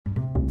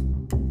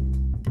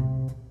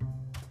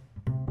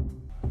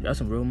y'all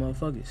some real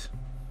motherfuckers.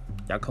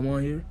 Y'all come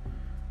on here.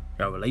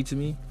 Y'all relate to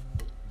me.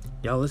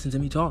 Y'all listen to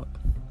me talk.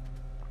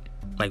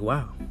 Like,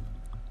 wow.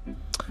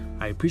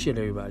 I appreciate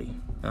everybody.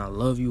 And I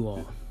love you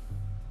all.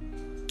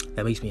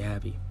 That makes me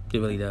happy. It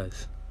really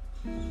does.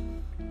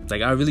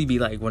 Like, I really be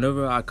like,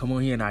 whenever I come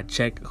on here and I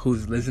check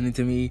who's listening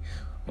to me,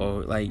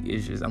 or like,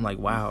 it's just, I'm like,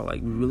 wow,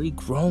 like, we're really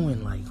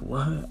growing. Like,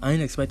 what? I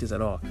didn't expect this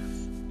at all.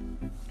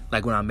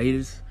 Like, when I made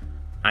this,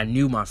 I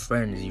knew my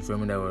friends, you feel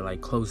me, that were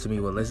like close to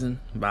me would listen,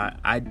 but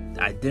I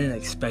didn't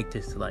expect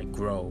this to like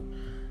grow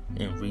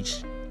and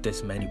reach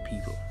this many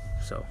people.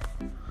 So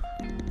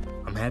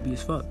I'm happy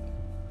as fuck.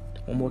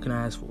 What more can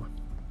I ask for?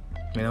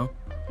 You know?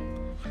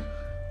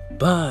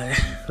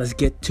 But let's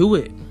get to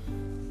it.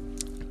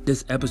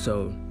 This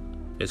episode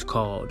is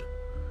called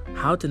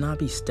How to Not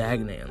Be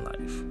Stagnant in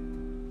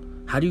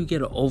Life. How do you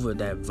get over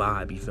that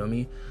vibe, you feel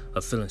me,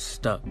 of feeling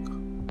stuck?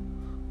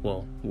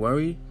 Well,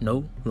 worry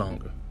no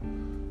longer.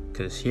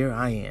 Because here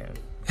I am.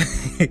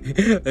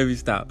 Let me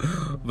stop.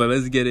 But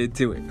let's get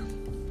into it.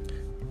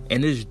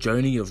 In this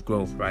journey of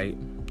growth, right?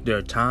 There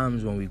are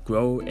times when we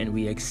grow and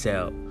we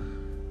excel.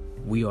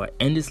 We are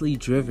endlessly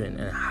driven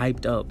and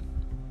hyped up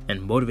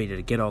and motivated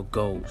to get our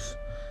goals.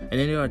 And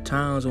then there are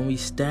times when we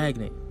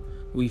stagnate.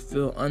 We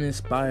feel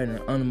uninspired and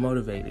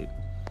unmotivated.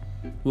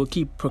 We'll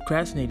keep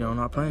procrastinating on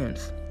our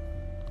plans.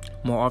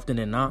 More often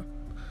than not,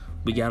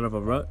 we get out of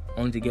a rut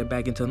only to get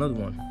back into another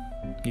one.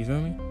 You feel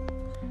me?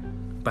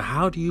 But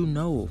how do you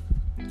know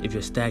if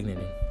you're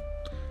stagnating?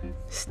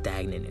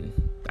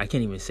 I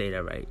can't even say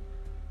that right.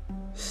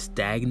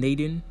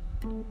 Stagnating?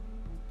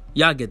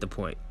 Y'all get the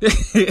point.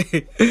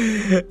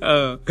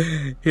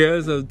 Here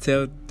are some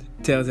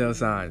telltale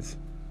signs.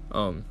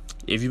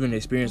 If you've been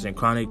experiencing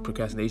chronic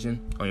procrastination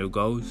on your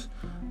goals,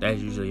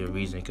 that's usually a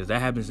reason, because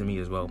that happens to me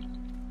as well.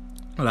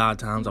 A lot of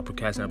times I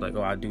procrastinate, like,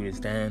 oh, I'll do this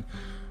then,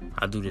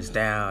 I'll do this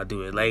now, I'll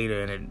do it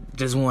later, and it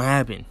just won't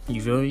happen.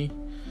 You feel me?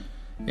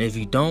 And if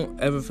you don't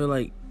ever feel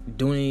like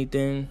doing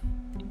anything,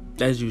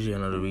 that's usually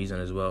another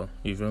reason as well.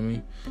 You feel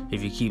me?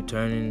 If you keep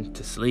turning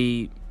to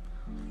sleep,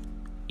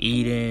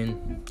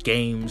 eating,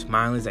 games,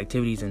 mindless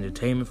activities,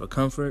 entertainment for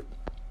comfort,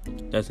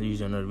 that's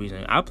usually another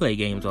reason. I play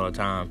games all the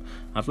time.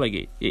 I feel like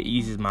it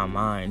eases my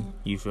mind.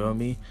 You feel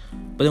me?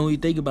 But then when you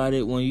think about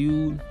it, when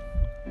you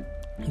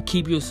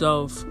keep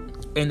yourself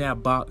in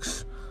that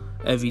box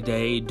every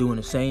day, doing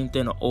the same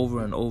thing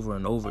over and over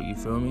and over, you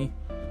feel me?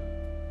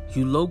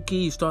 You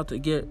low-key start to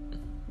get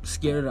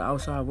scared of the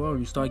outside world.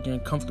 You start getting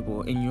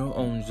comfortable in your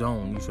own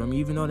zone. You feel me?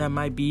 Even though that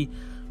might be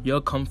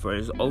your comfort,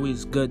 it's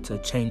always good to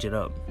change it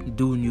up.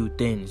 Do new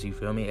things, you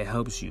feel me? It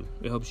helps you.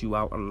 It helps you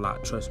out a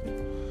lot, trust me.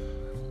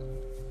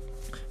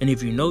 And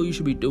if you know you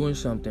should be doing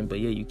something, but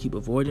you keep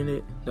avoiding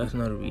it, that's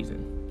another reason.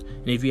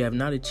 And if you have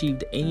not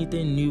achieved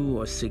anything new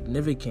or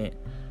significant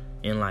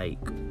in like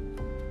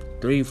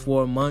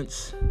 3-4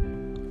 months,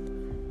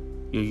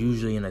 you're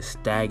usually in a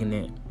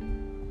stagnant,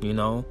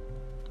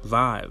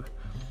 vibe.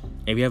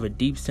 If you have a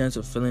deep sense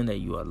of feeling that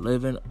you are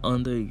living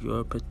under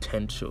your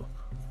potential.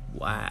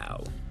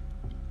 Wow.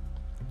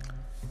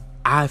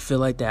 I feel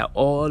like that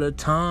all the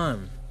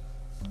time.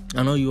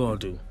 I know you all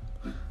do.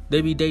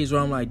 There be days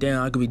where I'm like,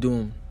 damn, I could be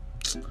doing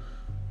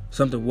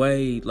something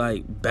way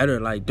like better.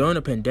 Like during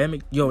the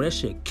pandemic, that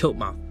shit killed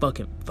my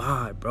fucking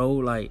vibe, bro.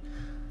 Like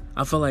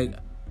I feel like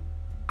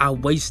I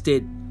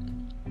wasted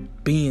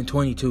being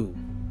 22,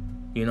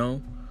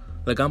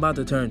 like I'm about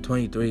to turn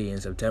 23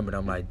 in September, and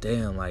I'm like,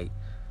 damn, like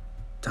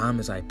time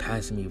is like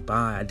passing me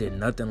by. I did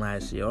nothing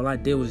last year. All I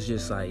did was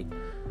just like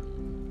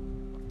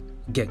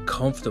get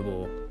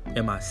comfortable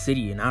in my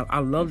city, and I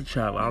love to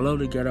travel. I love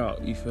to get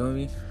out, you feel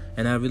me?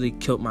 And that really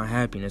killed my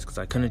happiness, because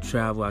I couldn't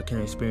travel, I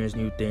couldn't experience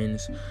new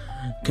things,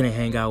 couldn't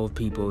hang out with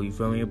people, you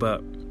feel me?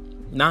 But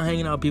not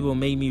hanging out with people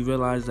made me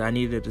realize that I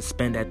needed to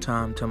spend that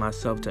time to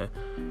myself to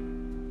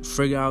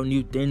figure out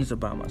new things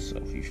about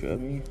myself, you feel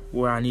me?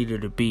 Where I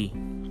needed to be,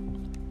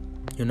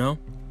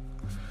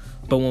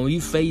 But when you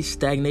face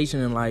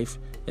stagnation in life,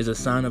 it's a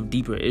sign of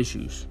deeper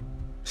issues.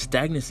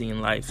 Stagnancy in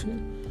life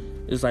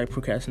is like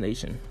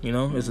procrastination,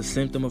 It's a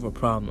symptom of a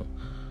problem.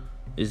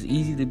 It's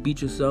easy to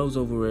beat yourselves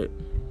over it,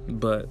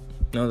 but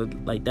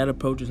like that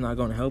approach is not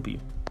going to help you.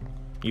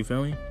 You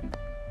feel me?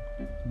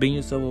 Beating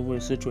yourself over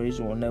a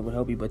situation will never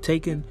help you. But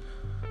taking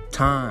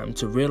time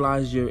to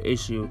realize your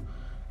issue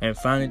and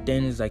finding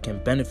things that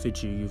can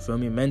benefit you feel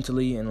me,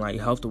 mentally and like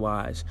health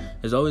wise,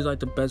 is always like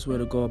the best way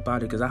to go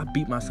about it. Because I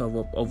beat myself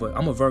up over.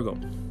 I'm a Virgo,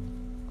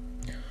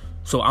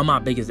 so I'm my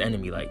biggest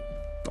enemy. Like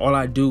all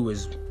I do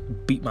is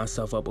beat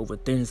myself up over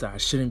things that I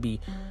shouldn't be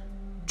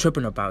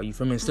tripping about. You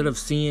feel me? Instead of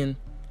seeing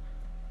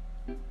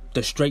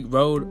the straight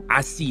road,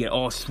 I see it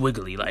all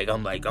swiggly. Like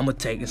I'm gonna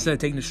instead of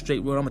taking the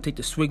straight road, I'm gonna take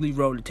the swiggly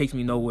road that takes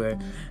me nowhere,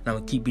 and I'm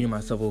gonna keep beating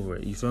myself over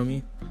it. You feel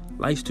me?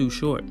 Life's too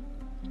short,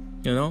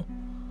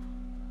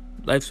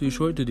 Life's too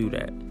short to do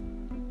that.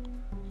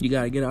 You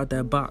gotta get out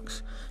that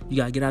box. You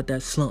gotta get out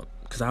that slump,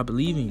 because I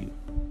believe in you.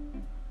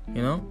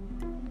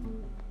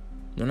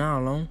 You're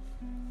not alone.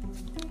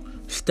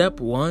 Step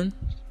one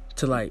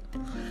to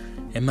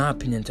in my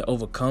opinion, to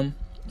overcome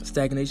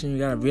stagnation, you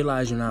gotta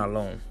realize you're not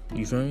alone.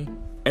 You feel me?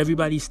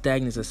 Everybody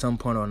stagnates at some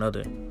point or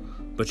another,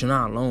 but you're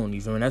not alone.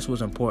 You feel me? That's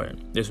what's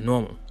important. It's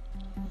normal.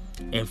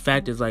 In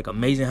fact, it's like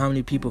amazing how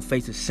many people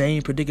face the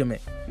same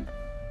predicament.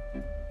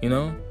 You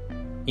know?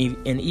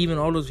 And even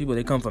all those people,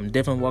 they come from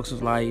different walks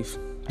of life,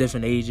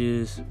 different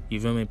ages. You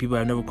feel me? People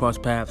have never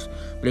crossed paths,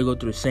 but they go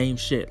through the same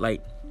shit.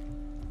 Like,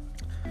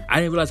 I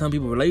didn't realize how many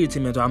people related to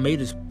me until I made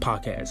this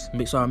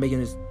podcast. So I'm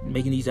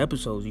making these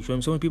episodes. You feel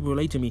me? So many people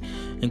relate to me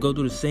and go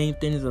through the same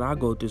things that I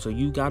go through. So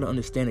you gotta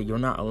understand that you're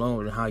not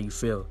alone in how you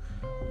feel.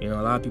 You know,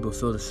 a lot of people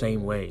feel the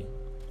same way.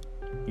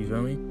 You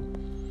feel me?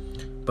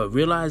 But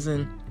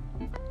realizing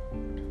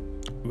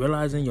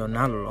you're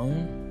not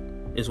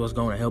alone is what's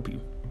going to help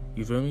you.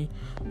 You feel me?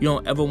 You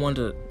don't ever want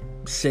to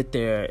sit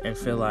there and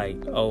feel like,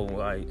 oh,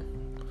 like,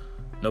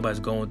 nobody's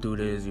going through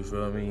this. You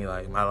feel me?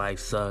 Like, my life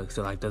sucks.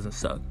 Your life doesn't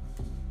suck.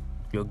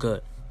 You're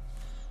good.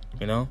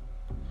 You know?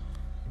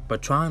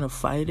 But trying to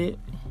fight it,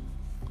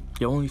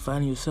 you're only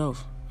fighting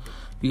yourself.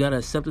 You got to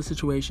accept the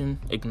situation,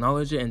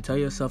 acknowledge it, and tell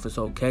yourself it's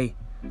okay.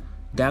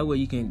 That way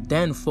you can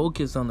then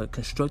focus on the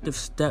constructive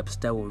steps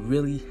that will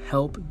really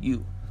help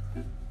you.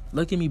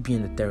 Look at me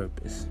being a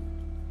therapist.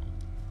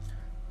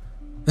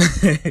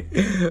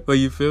 But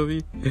you feel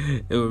me?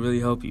 It will really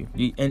help you.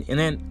 And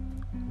then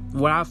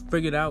what I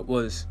figured out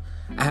was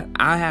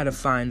I had to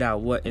find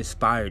out what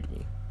inspired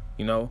me.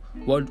 You know?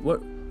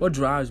 What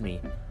drives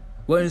me?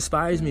 What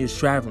inspires me is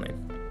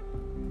traveling.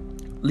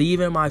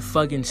 Leaving my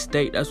fucking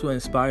state. That's what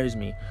inspires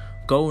me.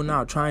 Going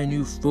out, trying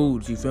new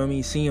foods, you feel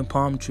me? Seeing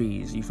palm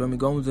trees, you feel me?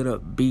 Going to the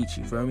beach,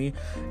 you feel me?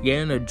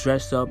 Getting to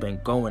dress up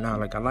and going out.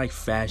 Like, I like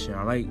fashion.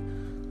 I like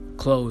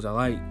clothes. I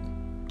like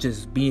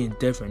just being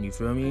different, you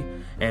feel me?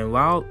 And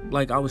while,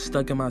 like, I was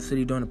stuck in my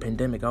city during the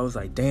pandemic, I was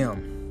like, damn.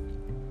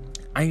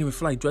 I didn't even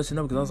feel like dressing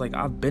up because I was like,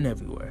 I've been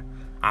everywhere.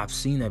 I've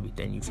seen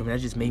everything, you feel me? That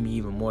just made me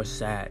even more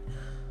sad.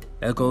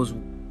 That goes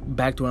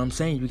back to what I'm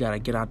saying. You got to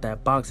get out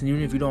that box. And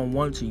even if you don't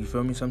want to, you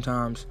feel me?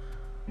 Sometimes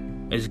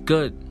it's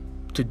good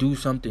to do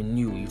something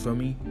new, you feel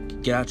me?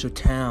 Get out your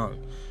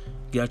town,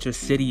 get out your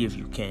city if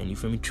you can, you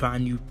feel me? Try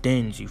new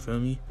things, you feel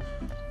me?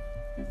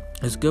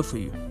 It's good for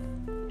you.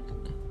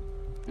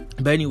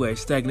 But anyway,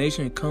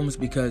 stagnation comes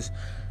because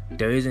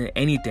there isn't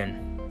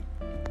anything.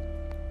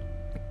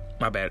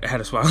 My bad, I had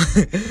to swallow.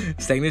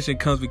 Stagnation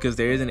comes because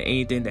there isn't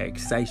anything that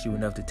excites you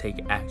enough to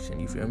take action,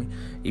 you feel me?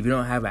 If you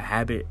don't have a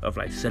habit of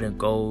like setting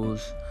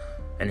goals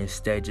and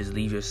instead just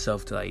leave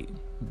yourself to like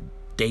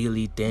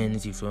daily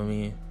things, you feel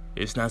me?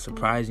 It's not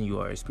surprising you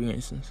are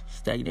experiencing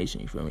stagnation,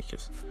 you feel me?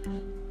 Because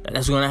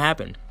that's going to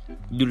happen.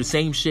 You do the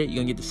same shit, you're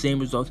going to get the same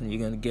results, and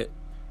you're going to get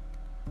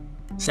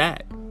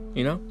sad,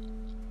 you know?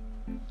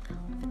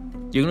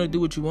 You're going to do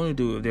what you want to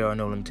do if there are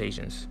no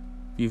limitations.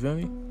 You feel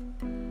me?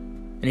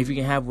 And if you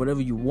can have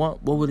whatever you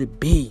want, what would it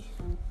be?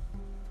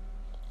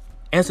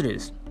 Answer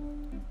this.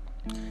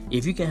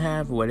 If you can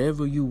have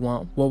whatever you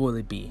want, what will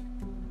it be?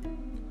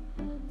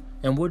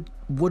 And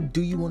what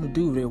do you want to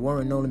do if there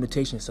weren't no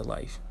limitations to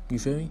life? You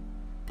feel me?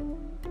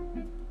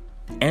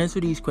 Answer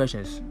these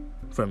questions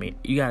for me.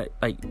 You got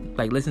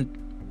like listen.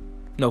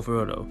 No, for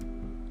real though.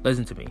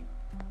 Listen to me.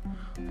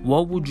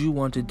 What would you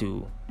want to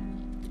do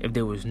if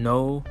there was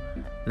no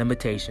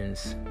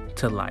limitations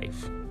to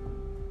life?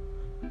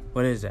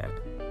 What is that?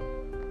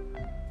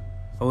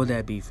 What would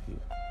that be for you?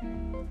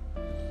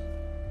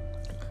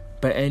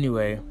 But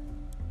anyway,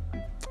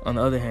 on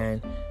the other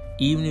hand,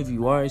 even if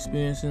you are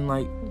experiencing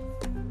like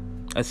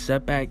a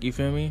setback, you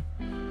feel me?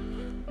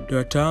 There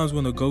are times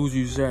when the goals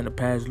you set in the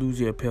past lose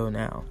your appeal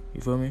now.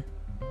 You feel me?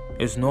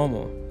 It's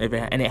normal.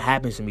 And it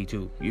happens to me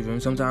too. You feel me?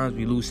 Sometimes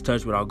we lose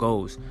touch with our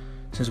goals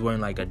since we're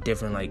in like a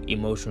different like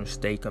emotional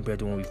state compared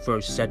to when we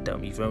first set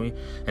them. You feel me?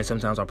 And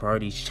sometimes our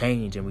priorities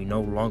change and we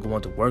no longer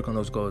want to work on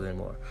those goals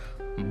anymore.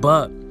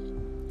 But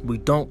we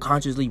don't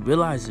consciously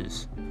realize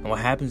this. And what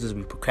happens is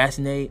we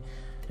procrastinate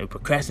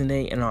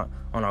on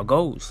our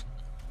goals.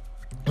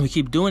 And we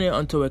keep doing it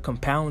until it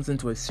compounds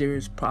into a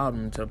serious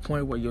problem to the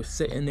point where you're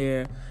sitting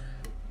there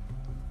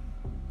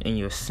and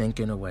you're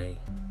sinking away.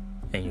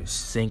 And you're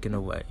sinking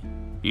away.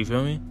 You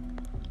feel me?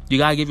 You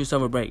gotta give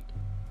yourself a break.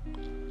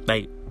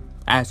 Like,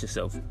 ask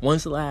yourself,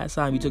 when's the last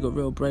time you took a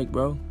real break,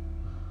 bro?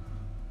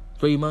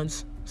 3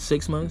 months?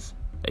 6 months?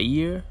 A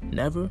year?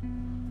 Never?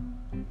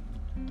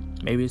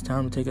 Maybe it's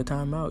time to take a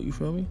time out, you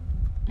feel me?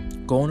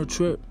 Go on a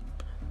trip.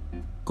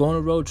 Go on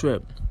a road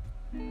trip.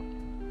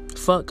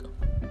 Fuck.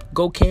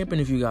 Go camping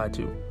if you got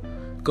to.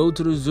 Go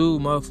to the zoo,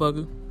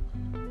 motherfucker.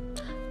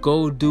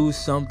 Go do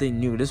something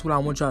new. This is what I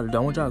want y'all to do.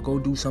 I want y'all to go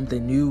do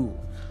something new.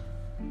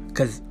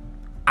 Because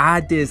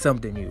I did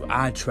something new.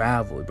 I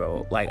traveled,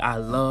 bro. Like, I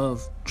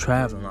love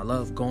traveling. I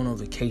love going on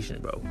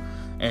vacation, bro.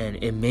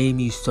 And it made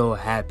me so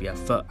happy. I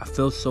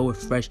feel so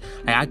refreshed.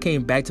 Like, I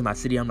came back to my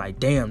city. I'm like,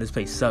 damn, this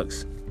place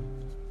sucks.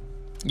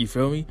 You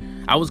feel me?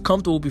 I was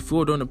comfortable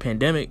before during the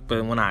pandemic,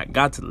 but when I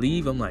got to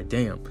leave, I'm like,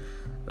 damn,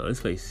 yo, this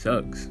place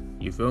sucks.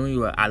 You feel me?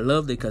 But I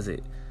loved it because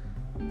it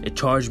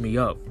charged me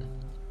up.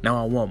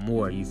 Now I want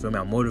more. You feel me?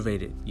 I'm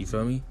motivated. You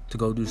feel me? To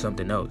go do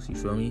something else. You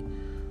feel me?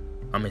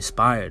 I'm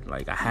inspired.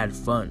 Like, I had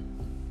fun.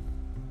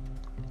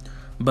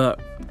 But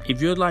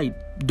if you're like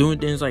doing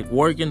things like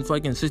working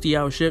fucking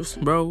 60-hour shifts,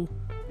 bro,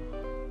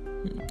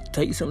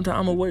 take some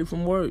time away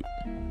from work,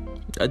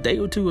 a day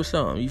or two or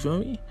something. You feel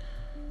me?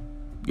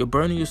 You're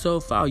burning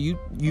yourself out.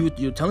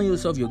 You're telling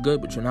yourself you're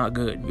good, but you're not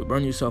good. You're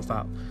burning yourself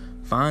out.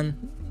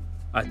 Find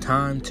a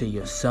time to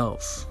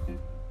yourself.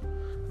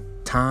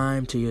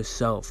 Time to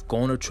yourself. Go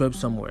on a trip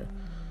somewhere.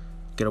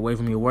 Get away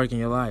from your work and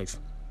your life.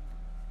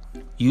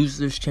 Use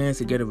this chance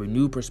to get a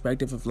renewed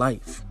perspective of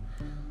life.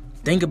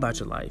 Think about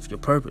your life, your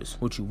purpose,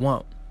 what you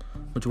want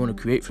to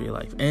create for your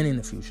life and in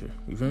the future.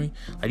 You feel me?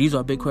 Like, these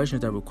are big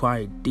questions that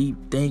require deep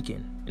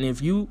thinking. And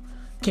if you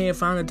can't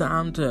find the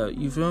time to,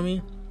 you feel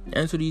me,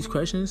 answer these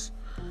questions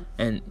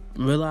and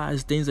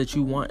realize things that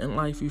you want in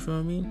life, you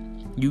feel me,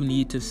 you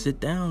need to sit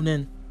down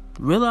and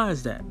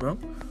realize that, bro.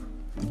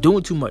 You're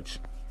doing too much.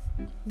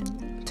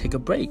 Take a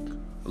break.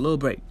 A little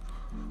break.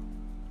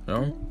 You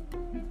know?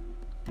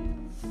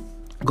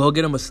 Go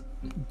get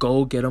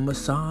a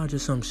massage or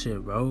some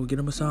shit, bro. Get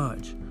a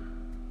massage.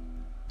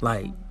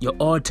 Like, you're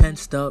all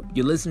tensed up.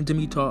 You're listening to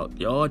me talk.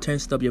 You're all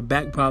tensed up. Your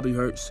back probably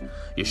hurts.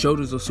 Your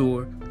shoulders are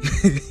sore.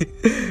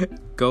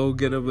 Go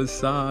get a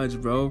massage,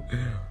 bro.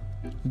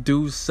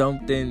 Do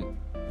something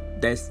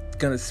that's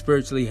gonna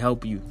spiritually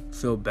help you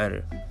feel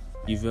better.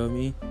 You feel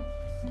me?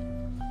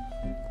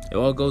 It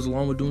all goes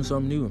along with doing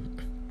something new.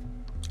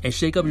 And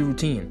shake up your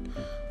routine.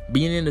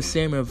 Being in the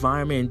same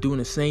environment and doing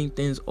the same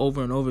things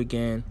over and over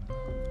again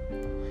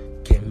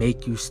can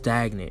make you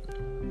stagnant.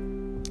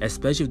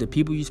 Especially if the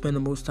people you spend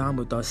the most time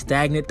with are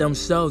stagnant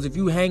themselves. If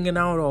you hanging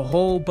out with a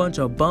whole bunch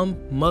of bum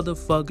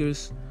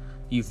motherfuckers,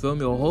 you feel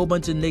me? A whole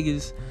bunch of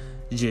niggas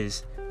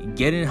just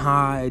getting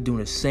high, doing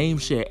the same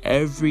shit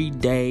every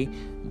day,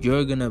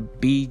 you're gonna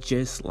be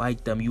just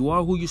like them. You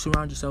are who you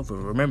surround yourself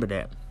with. Remember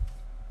that.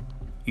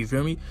 You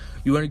feel me?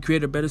 You want to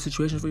create a better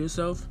situation for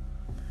yourself?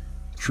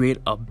 Create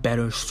a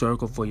better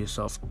circle for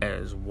yourself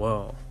as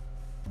well.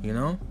 You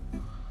know?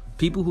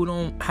 People who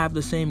don't have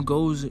the same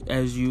goals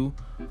as you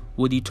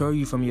will deter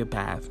you from your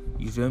path.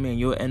 You feel me? And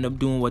you'll end up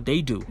doing what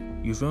they do.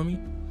 You feel me?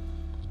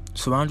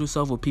 Surround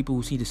yourself with people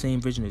who see the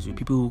same vision as you.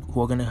 People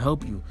who are going to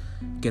help you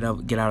get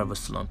out of a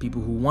slump.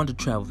 People who want to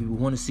travel. People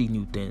who want to see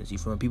new things. You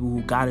feel me? People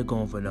who got it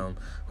going for them.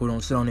 Who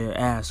don't sit on their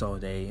ass all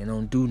day and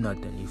don't do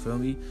nothing. You feel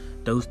me?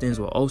 Those things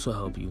will also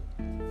help you.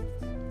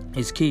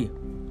 It's key.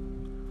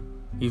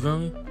 You feel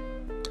me?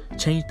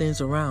 Change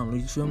things around.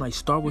 You feel me? Like,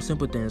 start with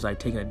simple things like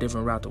taking a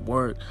different route to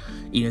work,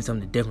 eating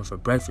something different for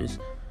breakfast.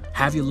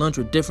 Have your lunch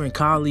with different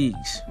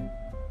colleagues.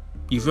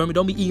 You feel me?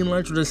 Don't be eating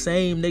lunch with the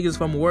same niggas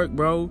from work,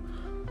 bro.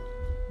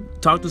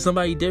 Talk to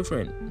somebody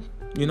different.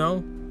 You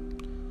know?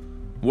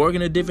 Work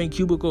in a different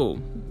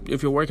cubicle.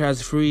 If your work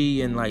has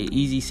free and like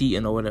easy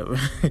seating or whatever.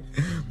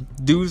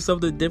 Do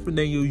something different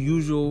than your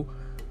usual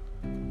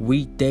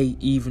weekday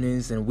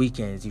evenings and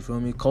weekends. You feel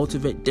me?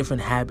 Cultivate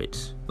different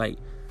habits. Like,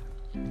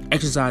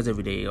 exercise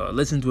every day, or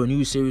listen to a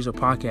new series of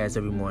podcasts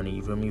every morning.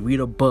 You feel me?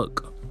 Read a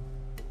book.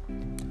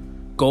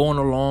 Go on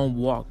a long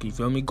walk. You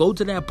feel me? Go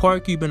to that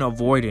park you've been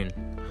avoiding.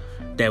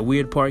 That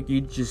weird park you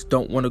just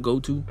don't want to go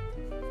to.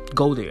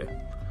 Go there.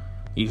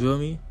 You feel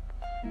me?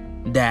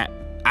 That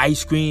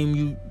ice cream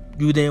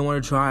you didn't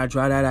want to try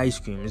that ice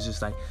cream. It's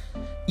just like,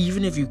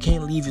 even if you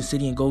can't leave your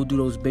city and go do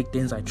those big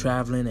things like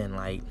traveling and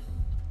like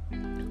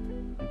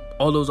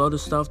all those other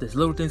stuff, there's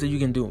little things that you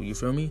can do. You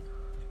feel me?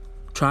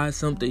 Try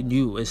something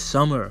new. It's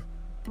summer.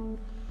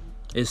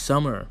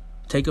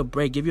 Take a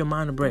break. Give your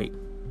mind a break.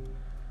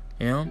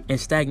 You know? And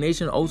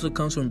stagnation also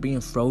comes from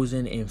being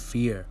frozen in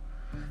fear.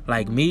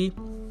 Like me,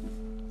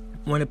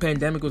 when the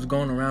pandemic was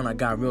going around, I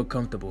got real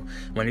comfortable.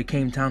 When it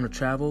came time to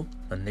travel,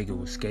 a nigga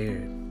was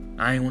scared.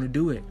 I didn't want to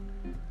do it.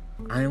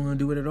 I didn't want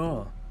to do it at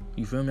all.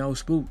 You feel me? I was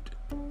spooked.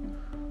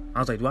 I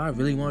was like, do I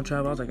really want to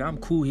travel? I was like, I'm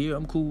cool here.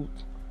 I'm cool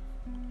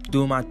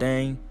doing my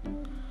thing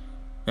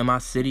in my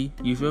city.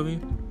 You feel me?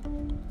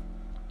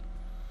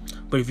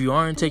 But if you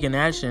aren't taking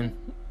action,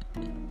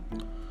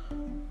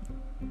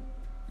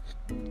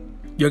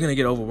 you're going to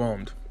get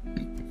overwhelmed.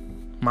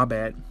 My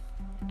bad.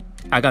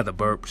 I got the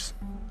burps.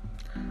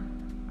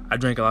 I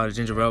drank a lot of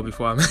ginger ale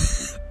before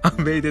I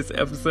made this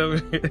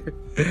episode.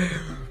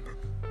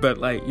 But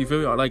like, you feel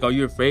me? Like, are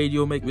you afraid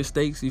you'll make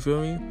mistakes? You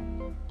feel me?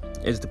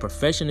 It's the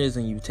perfectionism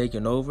in you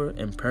taking over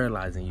and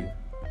paralyzing you.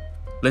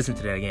 Listen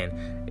to that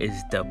again.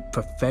 It's the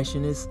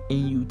perfectionist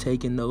in you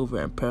taking over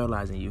and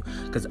paralyzing you.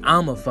 Because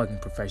I'm a fucking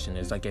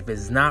perfectionist. Like, if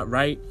it's not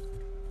right,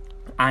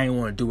 I ain't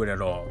want to do it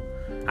at all.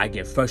 I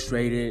get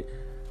frustrated.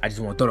 I just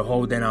want to throw the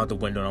whole thing out the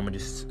window and I'm going to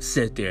just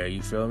sit there.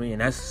 You feel me?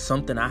 And that's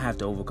something I have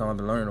to overcome. I've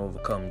been learning to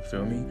overcome. You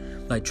feel me?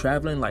 Like,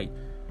 traveling, like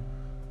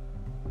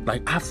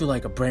I feel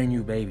like a brand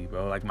new baby,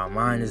 bro. Like, my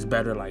mind is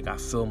better. Like, I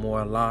feel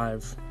more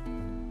alive.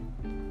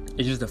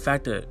 It's just the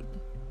fact that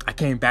I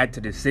came back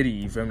to the city.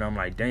 You feel me? I'm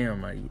like,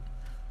 damn, like,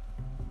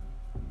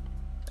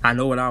 I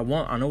know what I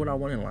want. I know what I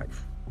want in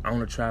life. I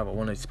want to travel. I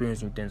want to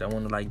experience new things. I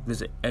want to, like,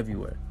 visit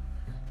everywhere.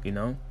 You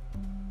know?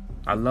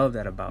 I love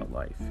that about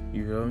life.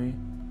 You feel me?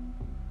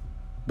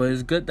 But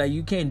it's good that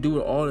you can't do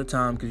it all the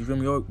time. Because, you feel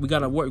me? We got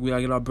to work. We got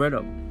to get our bread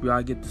up. We got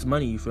to get this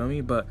money. You feel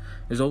me? But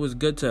it's always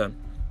good to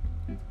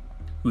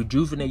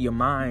rejuvenate your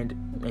mind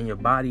and your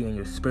body and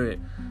your spirit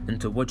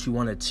into what you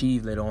want to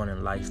achieve later on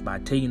in life by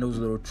taking those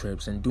little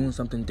trips and doing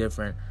something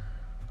different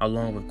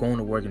along with going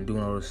to work and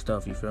doing all this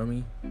stuff. You feel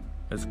me?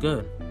 It's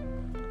good.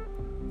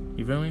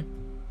 You feel me?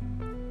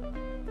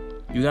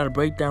 You got to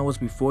break down what's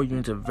before you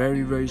into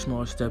very, very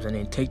small steps and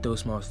then take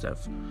those small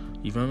steps.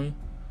 You feel me?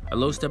 A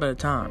little step at a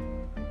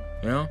time.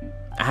 You know?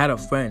 I had a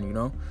friend, you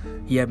know?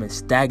 He had been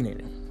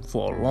stagnating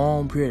for a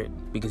long period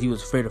because he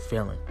was afraid of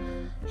failing.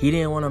 He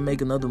didn't want to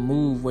make another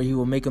move where he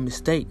would make a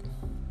mistake.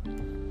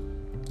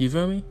 You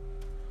feel me?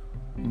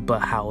 But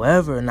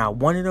however, not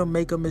wanting to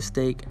make a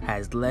mistake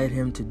has led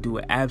him to do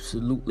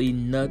absolutely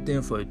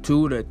nothing for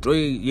 2 to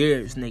 3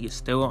 years. Nigga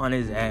still on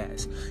his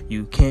ass.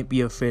 You can't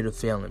be afraid of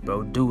failing,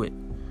 bro. Do it.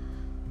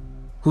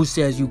 Who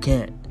says you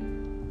can't?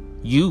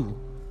 You.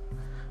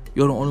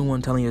 You're the only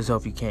one telling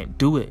yourself you can't.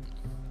 Do it.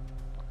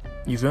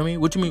 You feel me?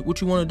 What you mean? What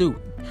you want to do?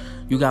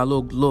 You got a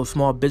little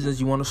small business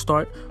you want to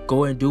start?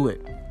 Go and do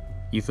it.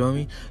 You feel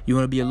me? You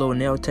want to be a little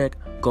nail tech?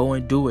 Go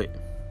and do it.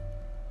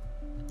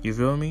 You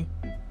feel me?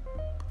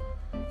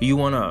 You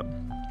want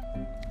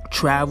to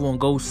travel and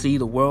go see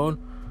the world?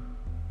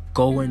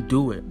 Go and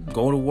do it.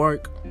 Go to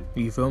work.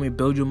 You feel me?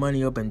 Build your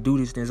money up and do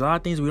these things. A lot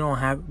of things we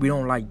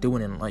don't like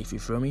doing in life. You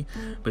feel me?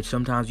 But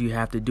sometimes you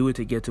have to do it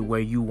to get to where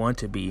you want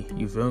to be.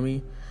 You feel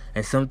me?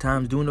 And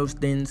sometimes doing those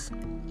things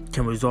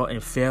can result in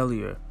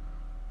failure.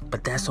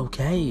 But that's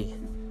okay.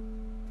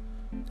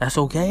 That's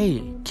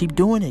okay. Keep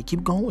doing it.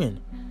 Keep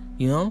going.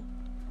 You know?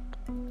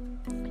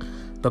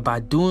 But by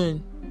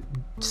doing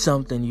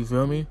something, you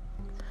feel me?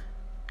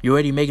 You're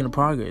already making a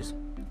progress.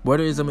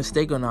 Whether it's a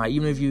mistake or not,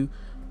 even if you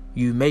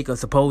make a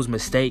supposed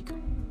mistake,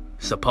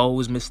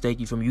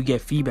 you feel me? You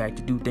get feedback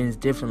to do things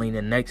differently in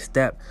the next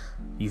step.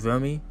 You feel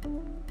me?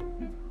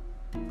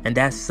 And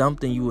that's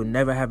something you would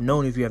never have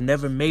known if you have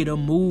never made a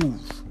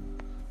move.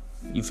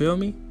 You feel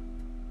me?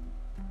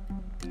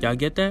 Y'all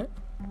get that?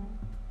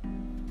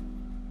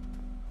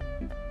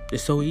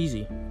 It's so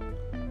easy.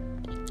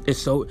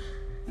 It's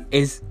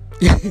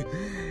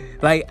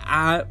like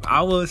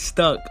I was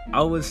stuck,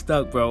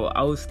 bro.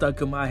 I was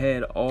stuck in my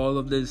head all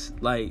of this,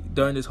 like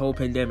during this whole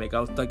pandemic. I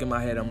was stuck in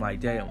my head. I'm like,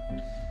 damn.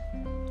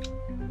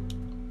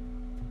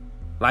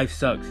 Life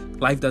sucks.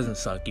 Life doesn't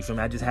suck. You feel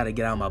me? I just had to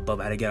get out of my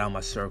bubble. I had to get out of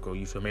my circle.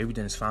 You feel me?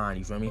 Everything's fine.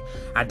 You feel me?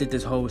 I did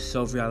this whole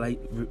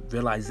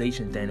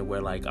self-realization thing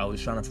where like I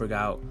was trying to figure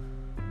out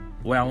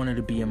where I wanted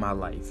to be in my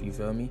life. You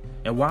feel me?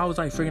 And while I was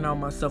like figuring out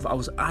myself, I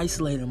was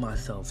isolating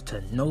myself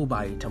to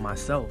nobody, to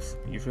myself.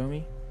 You feel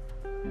me?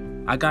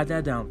 I got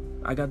that down.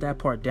 I got that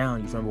part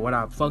down. You feel me? What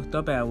I fucked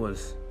up at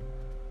was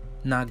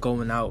not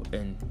going out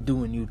and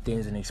doing new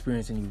things and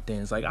experiencing new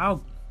things. Like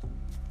I'm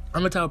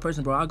the type of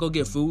person, bro. I'll go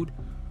get food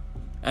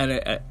at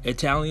an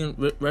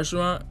Italian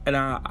restaurant and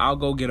I'll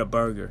go get a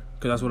burger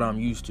because that's what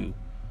I'm used to.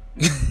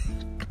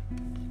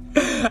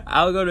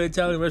 I'll go to an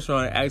Italian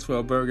restaurant and ask for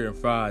a burger and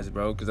fries,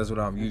 bro, because that's what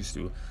I'm used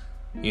to.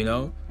 You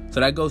know? So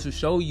that goes to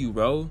show you,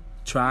 bro.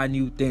 Try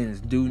new things.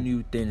 Do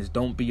new things.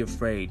 Don't be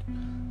afraid.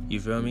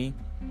 You feel me?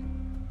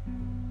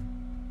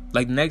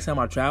 Like, the next time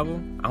I travel,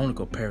 I want to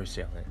go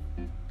parasailing.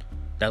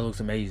 That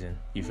looks amazing.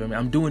 You feel me?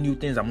 I'm doing new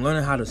things. I'm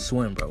learning how to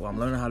swim, bro. I'm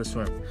learning how to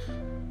swim.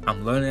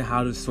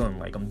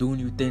 Like, I'm doing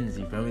new things.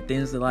 You feel me?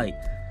 Things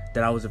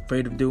that I was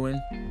afraid of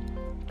doing.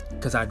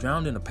 Because I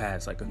drowned in the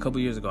past. Like, a couple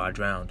years ago, I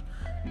drowned.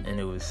 And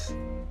it was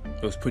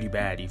pretty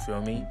bad. You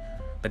feel me?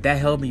 But that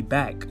held me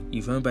back.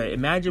 You feel me? But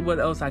imagine what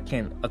else I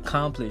can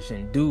accomplish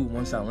and do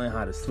once I learn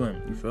how to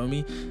swim. You feel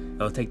me?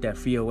 It'll take that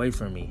fear away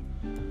from me.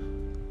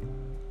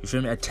 You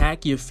feel me?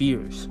 Attack your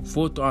fears.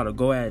 Full throttle.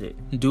 Go at it.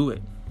 Do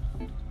it.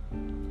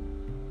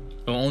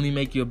 It will only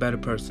make you a better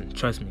person.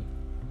 Trust me.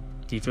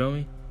 Do you feel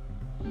me?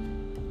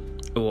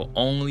 It will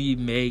only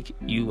make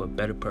you a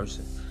better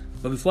person.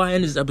 But before I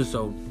end this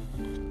episode,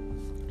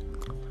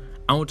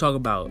 I want to talk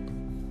about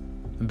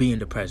being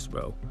depressed,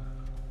 bro.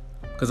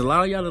 Because a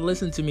lot of y'all that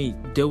listen to me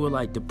deal with,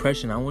 like,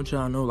 depression. I want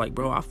y'all to know, like,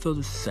 bro, I feel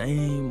the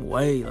same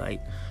way.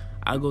 Like,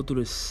 I go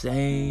through the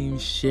same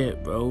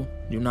shit, bro.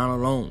 You're not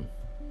alone.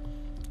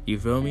 You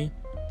feel me?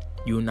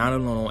 You're not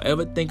alone. Don't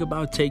ever think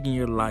about taking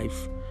your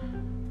life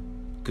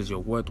because you're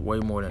worth way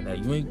more than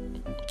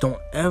that. Don't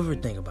ever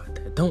think about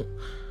that.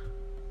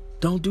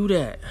 Don't do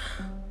that.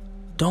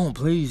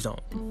 Please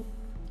don't.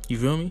 You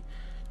feel me?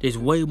 There's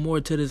way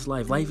more to this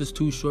life. Life is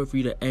too short for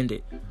you to end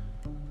it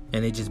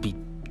and it just be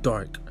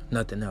dark,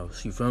 nothing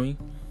else. You feel me?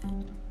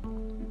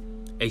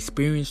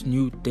 Experience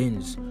new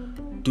things.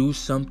 Do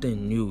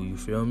something new. You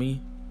feel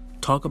me?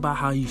 Talk about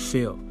how you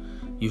feel.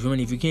 You feel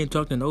me? If you can't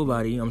talk to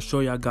nobody, I'm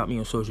sure y'all got me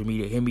on social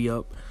media. Hit me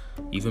up.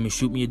 You feel me?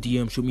 Shoot me a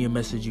DM. Shoot me a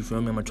message. You feel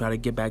me? I'm going to try to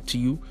get back to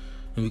you.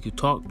 And we could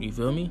talk. You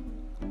feel me?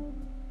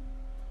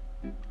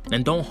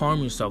 And don't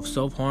harm yourself.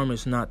 Self-harm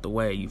is not the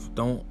way.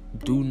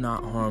 Do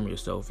not harm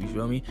yourself. You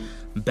feel me?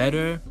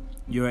 Better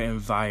your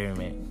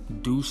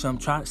environment.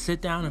 Sit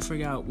down and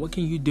figure out what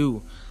can you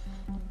do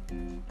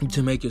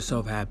to make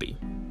yourself happy.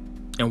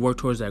 And work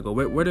towards that goal.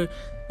 Whether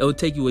it'll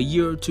take you a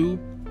year or two,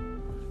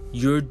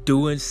 you're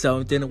doing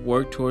something to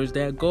work towards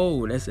that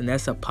goal.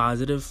 That's a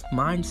positive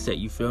mindset,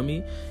 you feel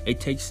me? It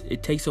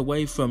takes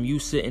away from you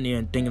sitting there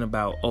and thinking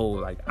about, oh,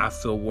 like, I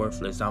feel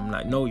worthless. I'm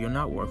like, no, you're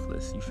not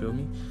worthless, you feel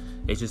me?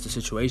 It's just the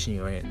situation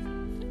you're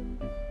in.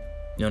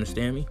 You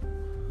understand me?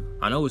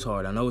 I know it's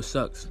hard, I know it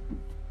sucks.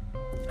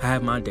 I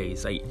have my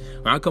days. Like,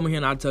 when I come in here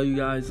and I tell you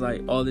guys,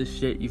 like, all this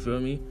shit, you feel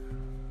me?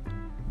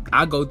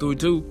 I go through it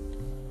too.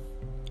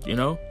 You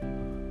know?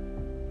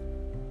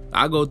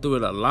 I go through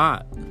it a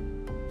lot.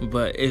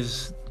 But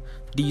it's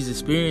these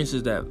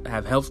experiences that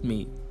have helped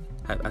me.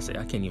 I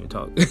can't even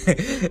talk.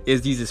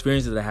 It's these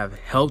experiences that have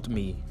helped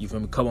me, you feel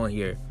me, come on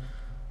here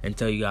and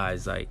tell you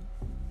guys, like,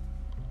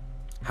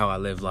 how I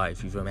live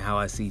life, you feel me, how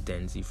I see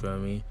things, you feel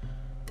me?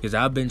 Because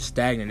I've been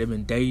stagnant. There have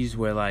been days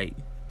where, like,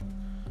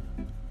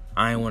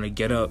 I ain't want to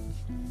get up,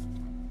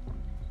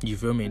 you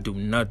feel me, and do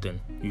nothing,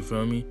 you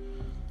feel me?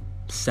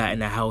 Sat in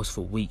the house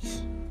for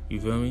weeks,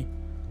 you feel me?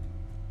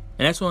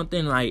 And that's one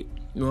thing, like,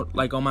 you know,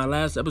 like on my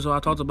last episode, I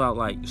talked about,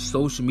 like,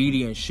 social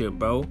media and shit,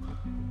 bro.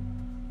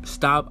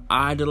 Stop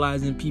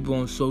idolizing people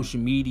on social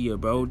media,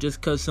 bro.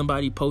 Just because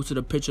somebody posted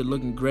a picture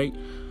looking great,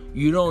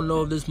 you don't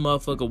know if this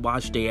motherfucker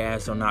washed their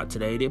ass or not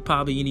today. They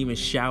probably ain't even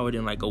showered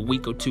in like a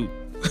week or two.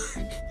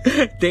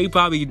 They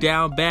probably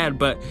down bad,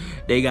 but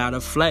they gotta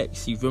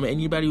flex, you feel me?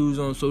 Anybody who's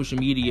on social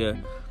media,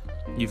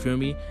 you feel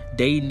me,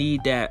 they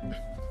need that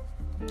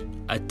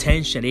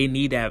attention. They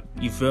need that,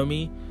 you feel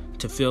me,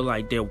 to feel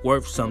like they're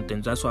worth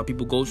something. That's why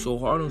people go so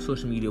hard on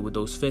social media with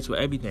those fits, with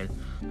everything.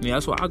 I mean,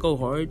 that's why I go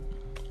hard.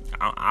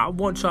 I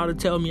want y'all to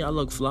tell me I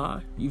look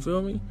fly. You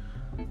feel me?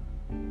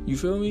 You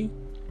feel me?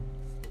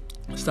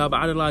 Stop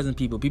idolizing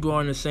people. People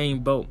are in the same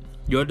boat.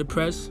 You're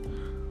depressed.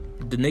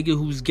 The nigga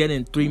who's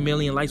getting 3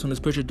 million likes on this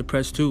picture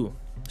depressed too.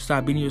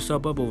 Stop beating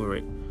yourself up over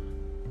it.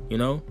 You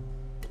know?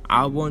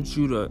 I want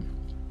you to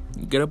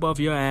get up off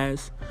your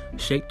ass,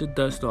 shake the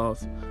dust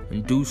off,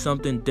 and do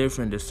something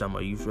different this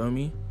summer. You feel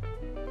me?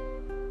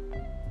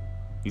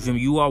 You feel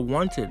me? You are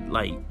wanted.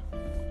 Like,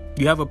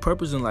 you have a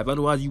purpose in life.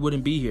 Otherwise, you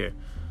wouldn't be here.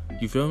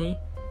 You feel me?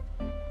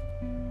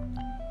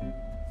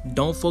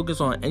 Don't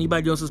focus on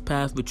anybody else's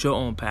path but your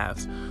own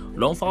path.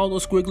 Don't follow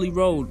the squiggly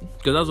road,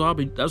 because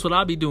that's what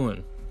I'll be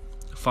doing.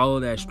 Follow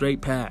that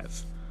straight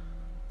path.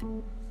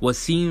 What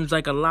seems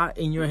like a lot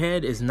in your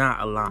head is not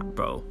a lot,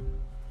 bro.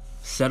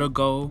 Set a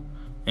goal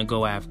and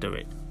go after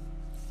it.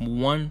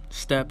 One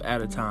step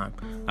at a time.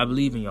 I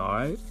believe in y'all,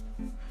 alright?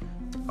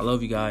 I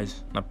love you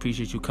guys. I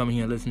appreciate you coming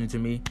here and listening to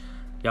me.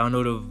 Y'all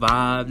know the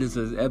vibe. This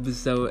is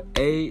episode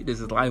 8. This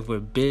is Life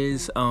with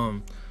Biz.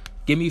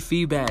 Give me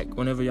feedback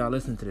whenever y'all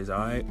listen to this,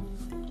 alright?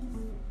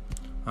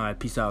 Alright,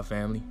 peace out,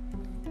 family.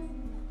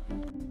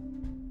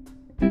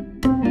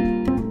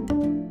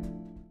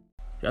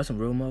 Y'all some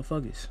real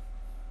motherfuckers.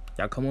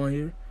 Y'all come on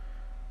here.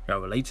 Y'all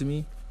relate to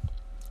me.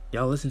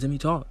 Y'all listen to me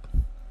talk.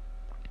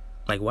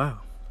 Like, wow.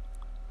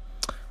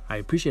 I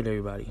appreciate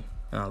everybody.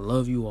 And I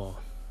love you all.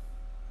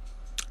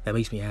 That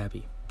makes me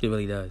happy. It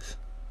really does.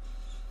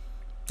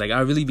 Like, I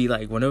really be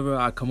like, whenever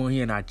I come on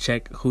here and I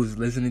check who's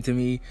listening to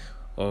me,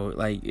 or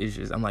like, it's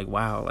just, I'm like,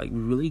 wow, like, we're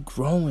really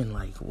growing.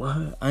 Like,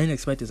 what? I didn't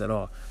expect this at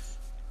all.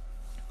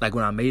 Like,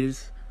 when I made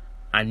this,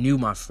 I knew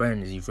my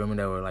friends, you feel me,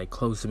 that were like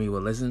close to me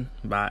would listen,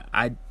 but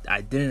I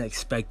didn't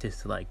expect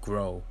this to like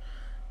grow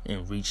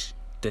and reach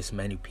this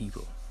many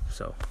people.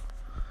 So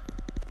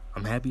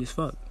I'm happy as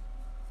fuck.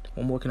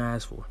 What more can I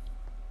ask for?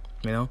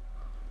 You know?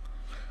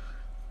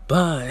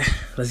 But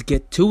let's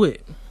get to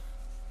it.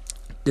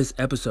 This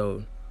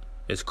episode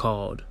is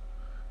called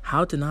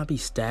How to Not Be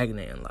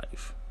Stagnant in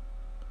Life.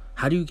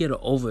 How do you get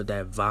over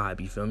that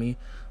vibe, you feel me,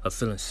 of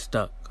feeling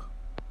stuck?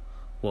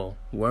 Well,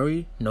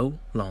 worry no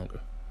longer.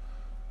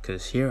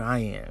 Because here I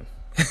am.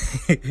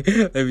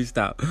 Let me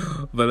stop.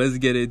 But let's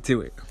get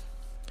into it.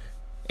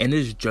 In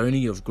this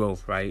journey of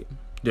growth, right?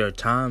 There are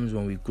times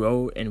when we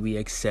grow and we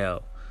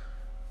excel.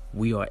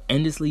 We are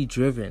endlessly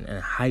driven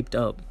and hyped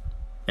up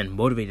and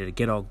motivated to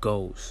get our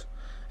goals.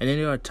 And then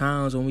there are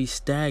times when we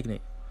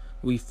stagnate.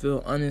 We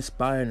feel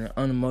uninspired and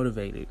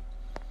unmotivated.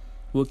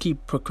 We'll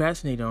keep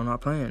procrastinating on our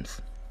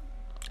plans.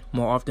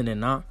 More often than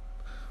not,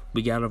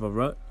 we get out of a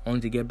rut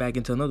only to get back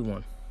into another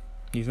one.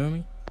 You feel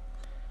me?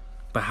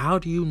 But how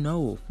do you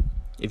know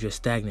if you're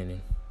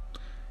stagnating?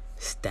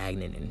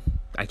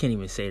 I can't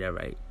even say that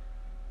right.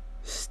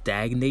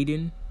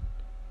 Stagnating?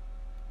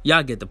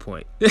 Y'all get the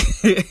point.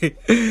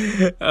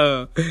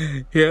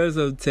 Here are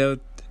some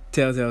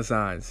telltale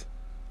signs.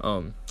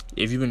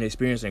 If you've been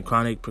experiencing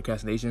chronic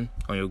procrastination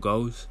on your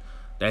goals,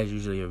 that's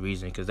usually a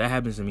reason, because that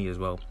happens to me as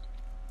well.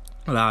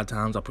 A lot of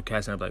times I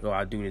procrastinate, like, oh,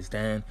 I'll do this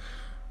then,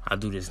 I'll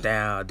do this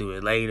now, I'll do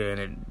it later,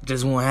 and it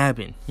just won't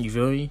happen. You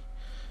feel me?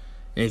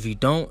 And if you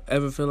don't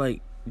ever feel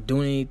like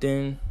doing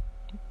anything,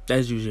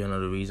 that's usually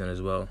another reason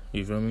as well.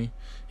 You feel me?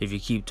 If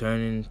you keep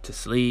turning to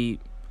sleep,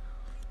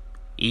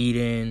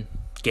 eating,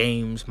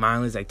 games,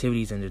 mindless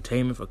activities,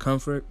 entertainment for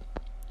comfort,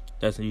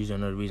 that's usually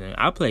another reason.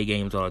 I play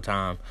games all the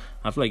time.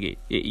 I feel like it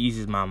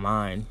eases my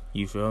mind.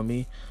 You feel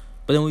me?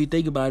 But then when you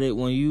think about it,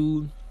 when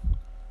you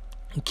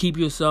keep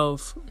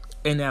yourself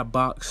in that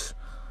box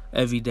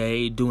every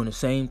day doing the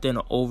same thing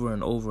over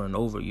and over and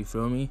over. You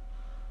feel me?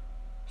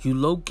 You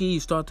low-key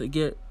start to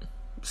get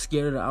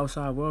scared of the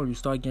outside world. You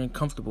start getting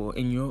comfortable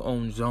in your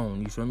own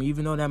zone. You feel me?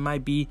 Even though that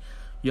might be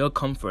your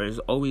comfort, it's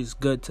always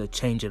good to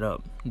change it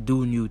up.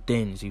 Do new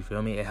things. You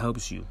feel me? It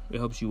helps you. It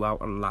helps you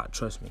out a lot.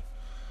 Trust me.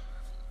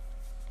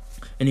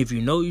 And if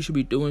you know you should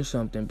be doing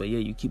something, but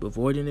you keep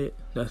avoiding it,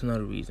 that's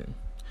another reason.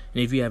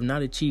 And if you have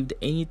not achieved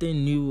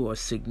anything new or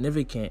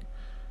significant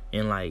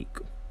in like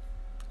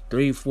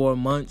 3-4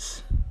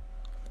 months,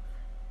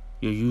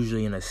 you're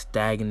usually in a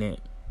stagnant,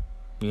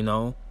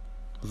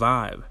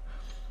 vibe.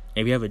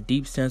 If you have a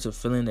deep sense of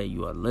feeling that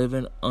you are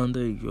living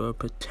under your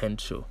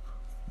potential.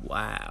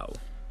 Wow.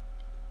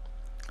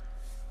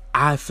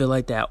 I feel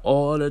like that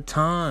all the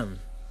time.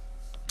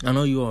 I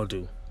know you all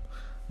do.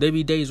 There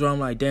be days where I'm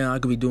like, damn, I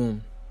could be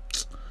doing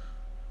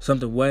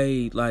something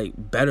way like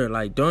better.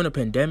 Like during the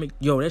pandemic,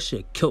 that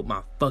shit killed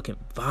my fucking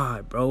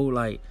vibe, bro.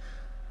 Like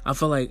I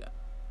feel like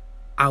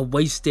I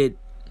wasted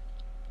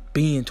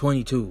being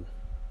 22.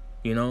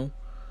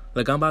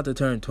 Like I'm about to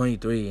turn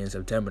 23 in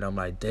September, and I'm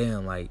like,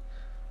 damn, like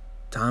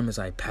time is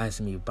like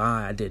passing me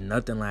by. I did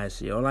nothing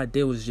last year. All I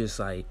did was just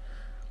like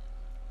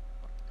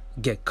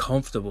get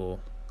comfortable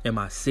in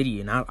my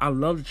city, and I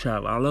love to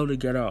travel. I love to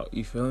get out.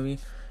 You feel me?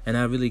 And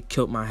that really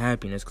killed my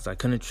happiness because I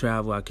couldn't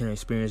travel. I couldn't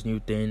experience new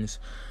things.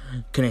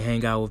 Couldn't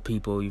hang out with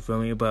people. You feel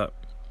me? But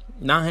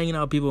not hanging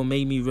out with people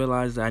made me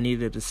realize that I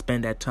needed to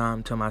spend that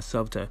time to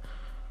myself to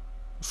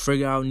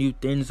figure out new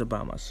things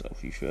about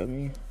myself. You feel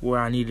me? Where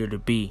I needed to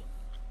be.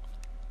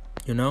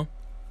 But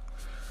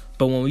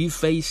when we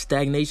face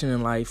stagnation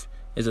in life,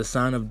 is a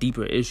sign of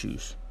deeper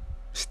issues.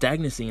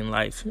 Stagnancy in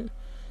life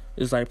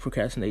is like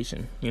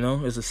procrastination.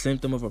 It's a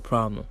symptom of a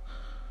problem.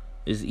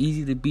 It's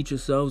easy to beat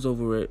yourselves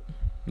over it,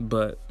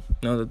 but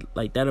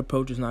like that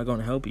approach is not going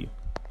to help you.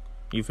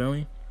 You feel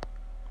me?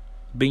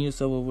 Beating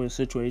yourself over a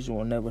situation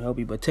will never help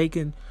you. But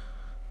taking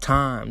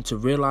time to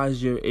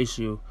realize your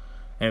issue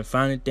and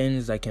finding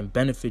things that can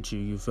benefit you,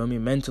 you feel me,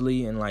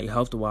 mentally and like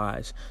health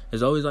wise,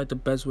 is always like the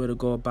best way to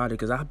go about it.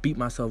 Because I beat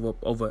myself up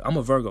over. I'm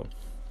a Virgo,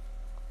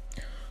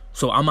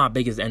 so I'm my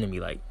biggest enemy.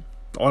 Like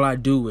all I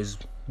do is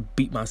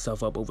beat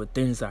myself up over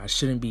things that I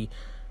shouldn't be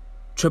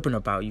tripping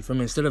about. You feel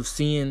me? Instead of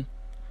seeing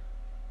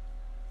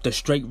the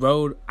straight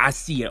road, I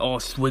see it all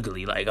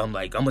swiggly. Like I'm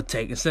gonna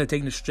instead of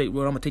taking the straight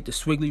road, I'm gonna take the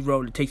swiggly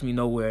road that takes me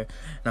nowhere,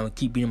 and I'm gonna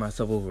keep beating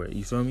myself over it.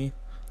 You feel me?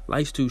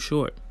 Life's too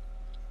short.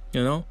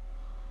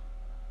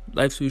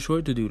 Life's too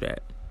short to do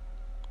that.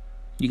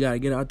 You gotta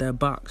get out that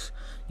box.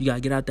 You gotta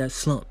get out that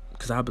slump,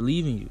 because I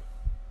believe in you.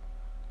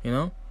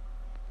 You're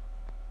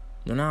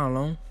not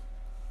alone.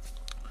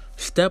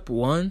 Step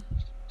one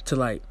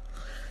to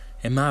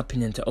in my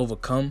opinion, to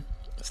overcome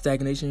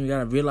stagnation, you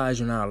gotta realize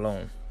you're not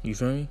alone. You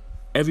feel me?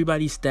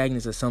 Everybody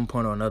stagnates at some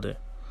point or another,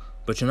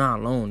 but you're not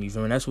alone. You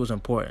feel me? That's what's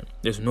important.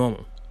 It's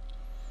normal.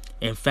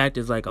 In fact,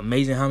 it's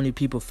amazing how many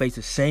people face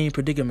the same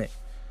predicament.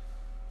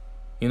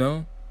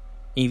 And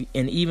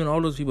even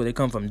all those people, they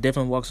come from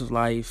different walks of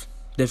life,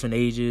 different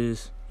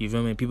ages. You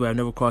feel me? People have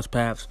never crossed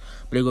paths,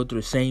 but they go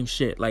through the same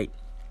shit. Like,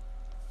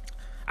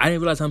 I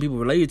didn't realize how many people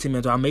related to me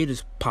until I made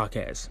this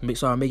podcast.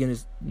 So I'm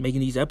making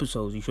these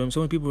episodes. You feel me? So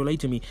many people relate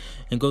to me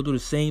and go through the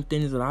same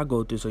things that I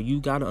go through. So you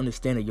gotta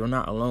understand that you're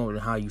not alone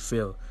in how you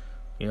feel.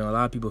 A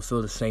lot of people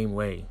feel the same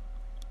way.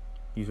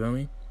 You feel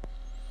me?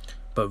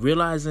 But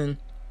realizing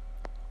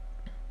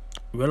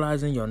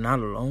you're not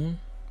alone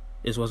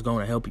is what's going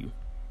to help you.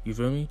 You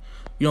feel me?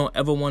 You don't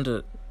ever want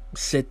to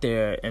sit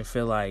there and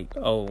feel like,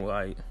 oh,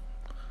 like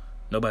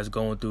nobody's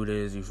going through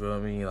this. You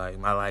feel me? Like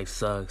my life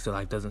sucks. Your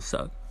life doesn't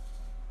suck.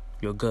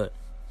 You're good.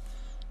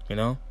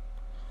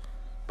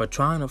 But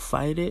trying to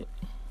fight it,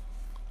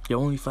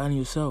 you're only fighting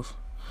yourself.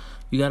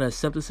 You gotta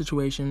accept the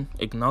situation,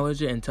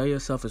 acknowledge it, and tell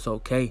yourself it's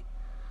okay.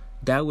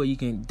 That way you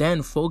can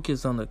then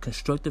focus on the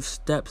constructive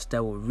steps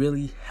that will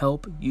really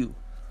help you.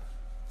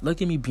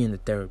 Look at me being a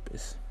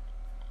therapist.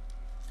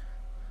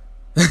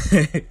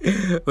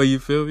 But you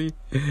feel me?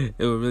 It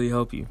will really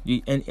help you.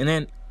 And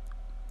then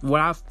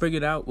what I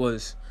figured out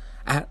was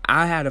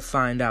I had to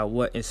find out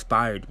what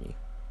inspired me.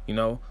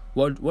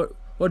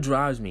 What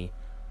drives me.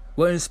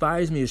 What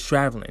inspires me is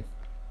traveling.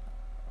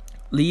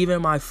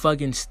 Leaving my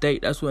fucking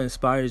state. That's what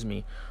inspires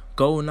me.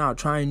 Going out,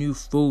 trying new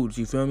foods,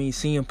 you feel me?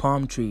 Seeing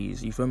palm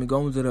trees, you feel me?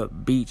 Going to the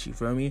beach, you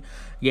feel me?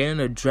 Getting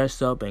to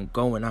dress up and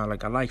going out.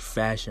 Like, I like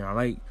fashion. I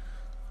like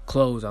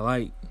clothes. I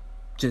like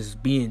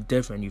just being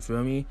different, you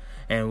feel me?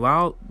 And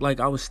while,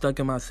 I was stuck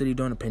in my city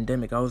during the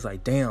pandemic, I was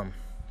like, damn.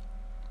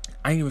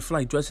 I didn't even feel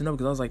like dressing up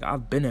because I was like,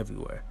 I've been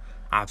everywhere.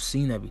 I've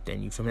seen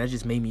everything, you feel me? That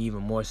just made me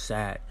even more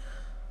sad.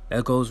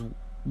 That goes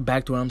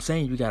back to what I'm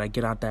saying. You got to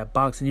get out that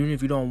box. And even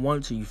if you don't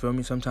want to, you feel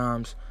me?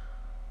 Sometimes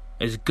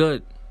it's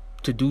good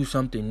to do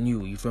something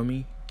new, you feel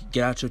me?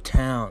 Get out your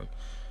town.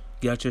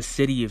 Get out your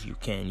city if you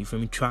can, you feel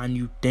me? Try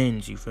new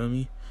things, you feel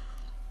me?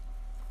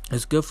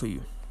 It's good for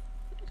you.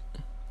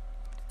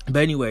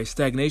 But anyway,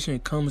 stagnation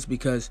comes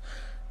because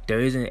there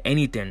isn't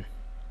anything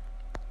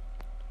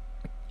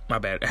My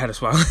bad, I had to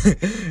swallow.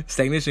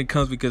 Stagnation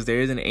comes because there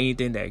isn't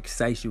anything that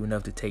excites you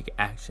enough to take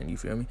action. You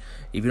feel me?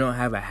 If you don't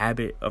have a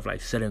habit of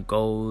like setting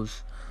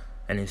goals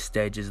and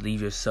instead just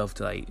leave yourself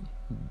to like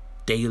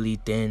daily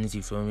things,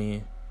 you feel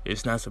me?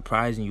 It's not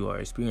surprising you are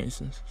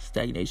experiencing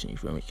stagnation, you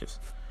feel me? Because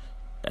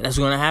that's what's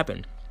going to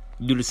happen.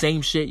 You do the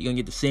same shit, you're going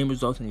to get the same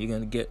results, and you're going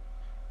to get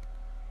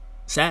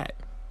sad,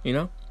 you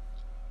know?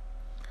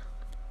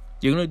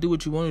 You're going to do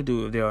what you want to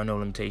do if there are no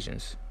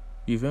limitations.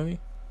 You feel me?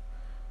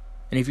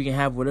 And if you can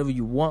have whatever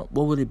you want,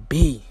 what would it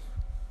be?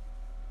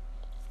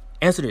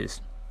 Answer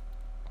this.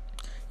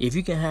 If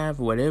you can have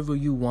whatever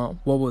you want,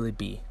 what will it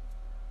be?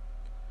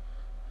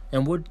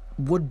 And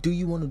what do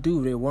you want to do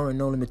if there weren't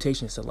no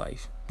limitations to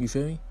life? You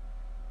feel me?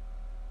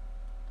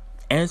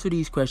 Answer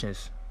these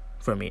questions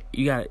for me.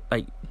 You got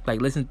like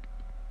listen.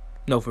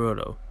 No, for real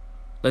though.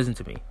 Listen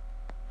to me.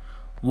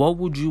 What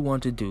would you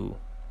want to do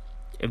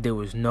if there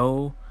was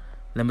no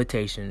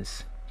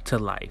limitations to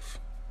life?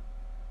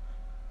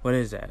 What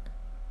is that?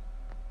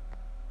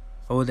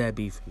 What would that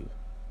be for you?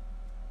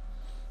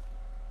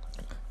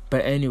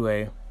 But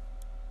anyway,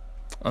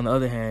 on the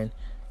other hand,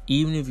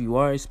 even if you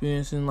are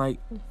experiencing like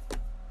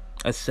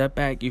a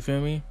setback, you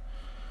feel me?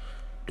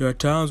 There are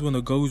times when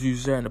the goals you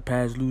set in the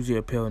past lose their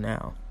appeal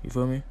now. You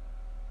feel me?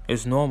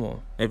 It's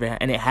normal.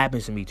 And it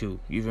happens to me too.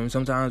 You feel me?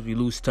 Sometimes we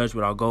lose touch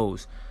with our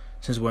goals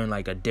since we're in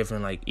like a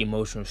different like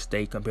emotional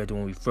state compared to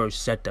when we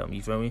first set them.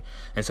 You feel me?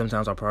 And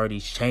sometimes our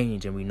priorities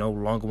change and we no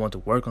longer want to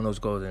work on those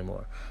goals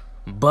anymore.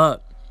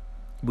 But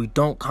we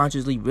don't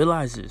consciously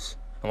realize this.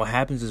 And what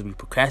happens is we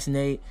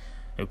procrastinate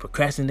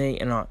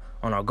on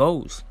our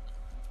goals.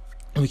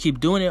 And we keep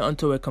doing it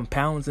until it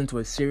compounds into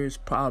a serious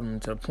problem,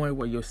 to the point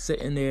where you're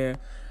sitting there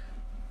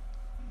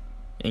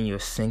and you're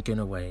sinking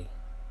away.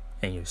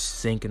 And you're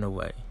sinking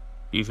away.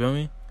 You feel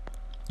me?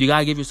 You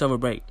gotta give yourself a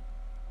break.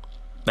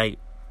 Like,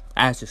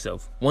 ask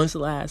yourself, when's the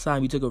last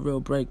time you took a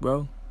real break,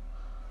 bro?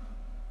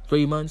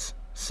 3 months?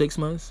 6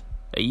 months?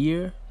 A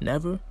year?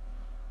 Never?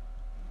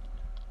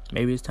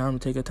 Maybe it's time to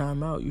take a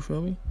time out, you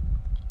feel me?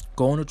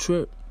 Go on a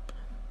trip.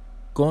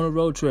 Go on a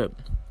road trip.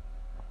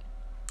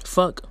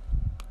 Fuck.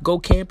 Go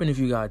camping if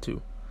you got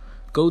to.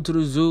 Go to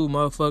the zoo,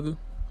 motherfucker.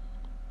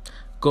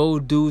 Go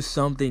do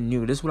something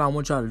new. This is what I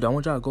want y'all to do. I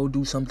want y'all to go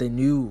do something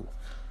new.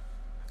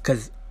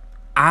 Because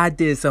I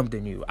did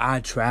something new. I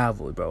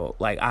traveled, bro.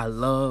 Like, I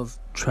love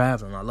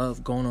traveling. I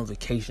love going on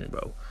vacation,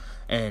 bro.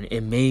 And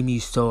it made me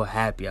so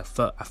happy. I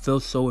feel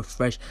so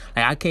refreshed.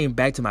 Like, I came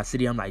back to my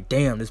city. I'm like,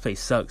 damn, this place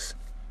sucks.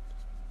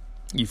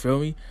 You feel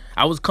me?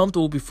 I was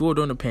comfortable before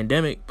during the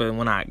pandemic, but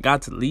when I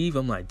got to leave,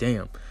 I'm like,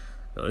 damn,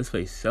 yo, this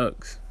place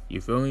sucks.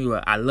 You feel me?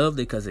 Like, I loved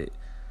it because it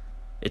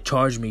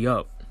charged me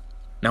up.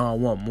 Now I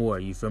want more.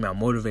 You feel me? I'm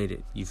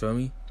motivated. You feel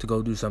me? To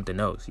go do something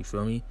else. You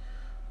feel me?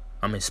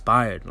 I'm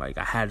inspired. Like,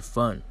 I had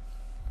fun.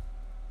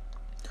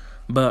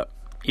 But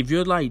if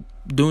you're like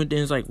doing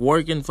things like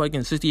working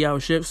fucking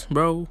 60-hour shifts,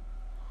 bro,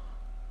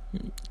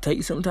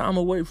 take some time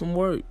away from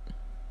work.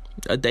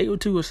 A day or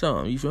two or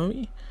something. You feel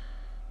me?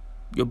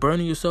 You're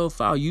burning yourself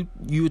out.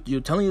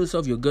 You're telling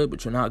yourself you're good,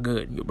 but you're not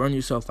good. You're burning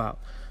yourself out.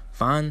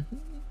 Find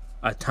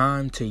a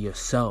time to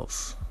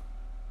yourself.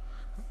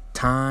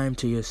 Time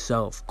to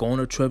yourself. Go on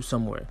a trip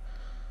somewhere.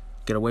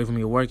 Get away from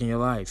your work and your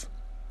life.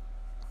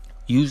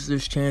 Use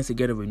this chance to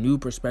get a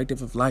renewed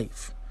perspective of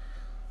life.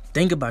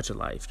 Think about your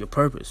life, your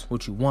purpose,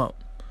 what you want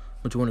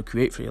to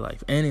create for your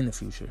life and in the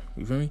future.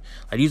 You feel me?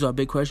 Like, these are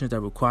big questions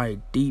that require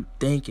deep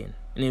thinking.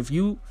 And if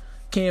you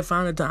can't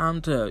find the time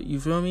to,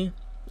 you feel me,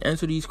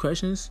 answer these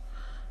questions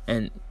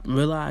and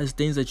realize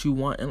things that you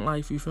want in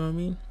life, you feel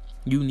me,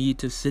 you need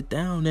to sit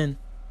down and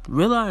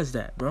realize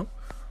that, bro.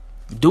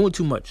 You're doing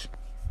too much.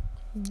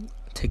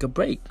 Take a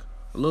break.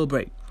 A little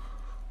break.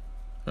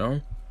 You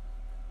know?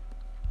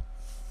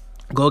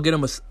 Go get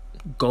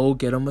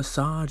a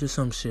massage or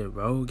some shit,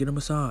 bro. Get a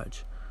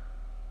massage.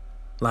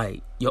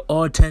 Like, you're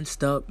all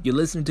tensed up. You're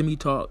listening to me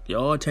talk. You're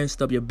all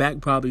tensed up. Your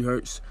back probably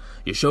hurts.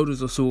 Your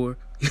shoulders are sore.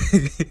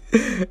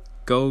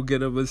 Go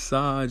get a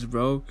massage,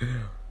 bro.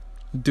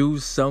 Do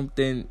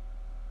something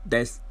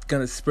that's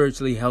gonna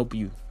spiritually help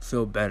you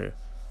feel better.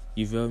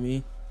 You feel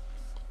me?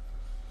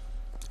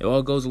 It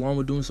all goes along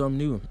with doing something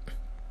new.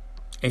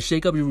 And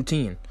shake up your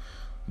routine.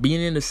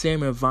 Being in the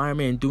same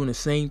environment and doing the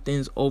same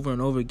things over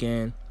and over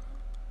again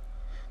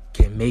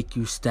can make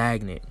you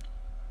stagnant.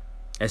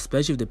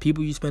 Especially if the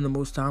people you spend the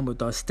most time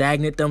with are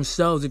stagnant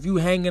themselves. If you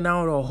hanging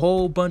out with a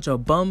whole bunch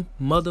of bum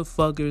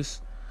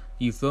motherfuckers,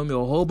 you feel me? A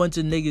whole bunch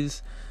of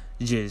niggas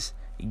just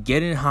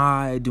getting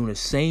high, doing the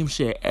same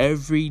shit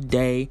every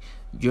day,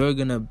 you're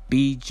gonna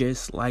be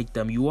just like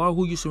them. You are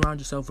who you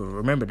surround yourself with.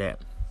 Remember that.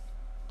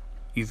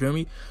 You feel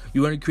me?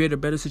 You want to create a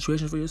better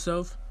situation for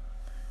yourself?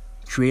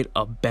 Create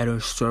a better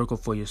circle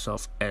for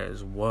yourself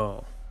as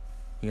well.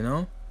 You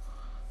know?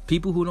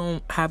 People who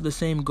don't have the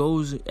same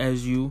goals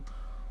as you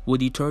will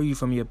deter you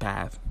from your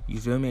path. You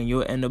feel me? And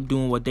you'll end up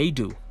doing what they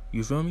do.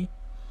 You feel me?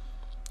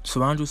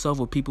 Surround yourself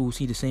with people who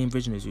see the same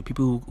vision as you.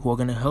 People who are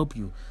going to help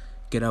you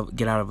get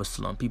out of a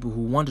slump. People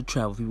who want to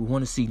travel. People who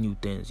want to see new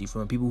things. You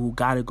feel me? People who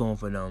got it going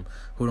for them.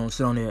 Who don't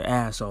sit on their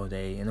ass all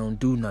day and don't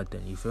do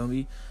nothing. You feel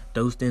me?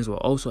 Those things will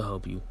also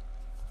help you.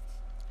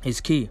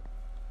 It's key.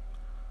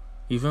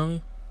 You feel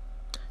me?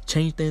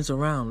 Change things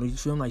around. You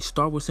feel me? Like,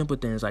 start with simple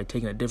things like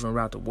taking a different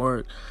route to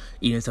work,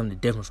 eating something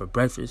different for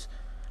breakfast.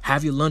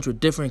 Have your lunch with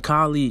different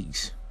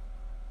colleagues.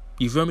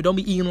 You feel me? Don't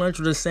be eating lunch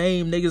with the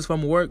same niggas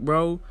from work,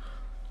 bro.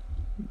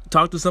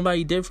 Talk to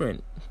somebody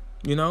different.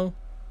 You know?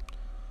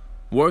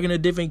 Work in a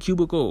different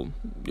cubicle.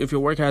 If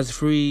your work has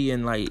free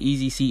and like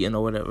easy seating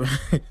or whatever.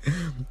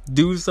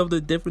 Do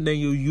something different than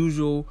your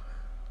usual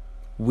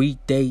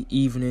weekday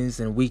evenings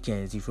and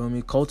weekends. You feel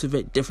me?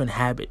 Cultivate different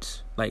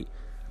habits. Like,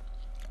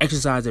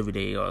 exercise every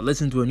day, or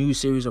listen to a new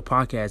series of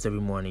podcasts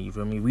every morning. You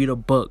feel me? Read a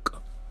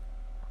book.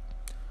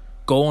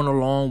 Go on a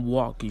long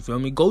walk. You feel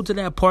me? Go to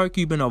that park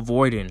you've been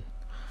avoiding.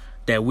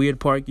 That weird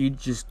park you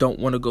just don't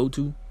want to go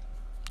to.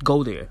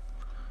 Go there.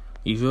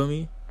 You feel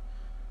me?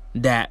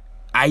 That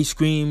ice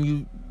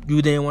cream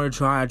you didn't want to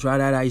try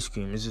that ice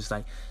cream. It's just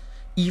like,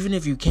 even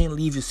if you can't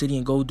leave your city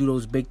and go do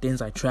those big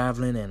things like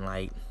traveling and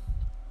like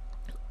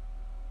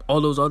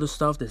all those other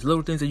stuff, there's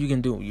little things that you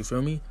can do. You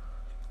feel me?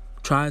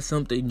 Try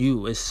something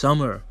new. It's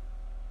summer.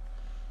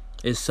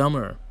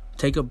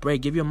 Take a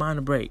break. Give your mind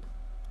a break.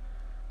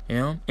 You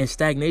know? And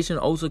stagnation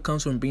also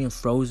comes from being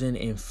frozen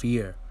in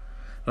fear.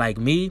 Like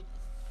me,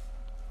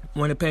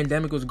 when the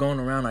pandemic was going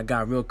around, I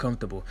got real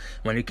comfortable.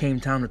 When it came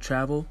time to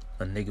travel,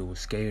 a nigga was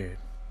scared.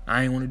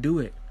 I ain't want to do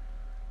it.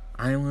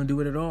 I ain't want to do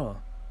it at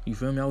all. You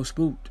feel me? I was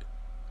spooked.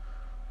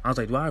 I was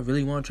like, do I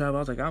really want to travel? I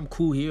was like, I'm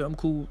cool here. I'm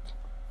cool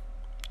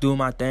doing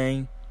my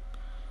thing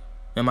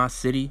in my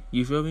city.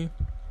 You feel me?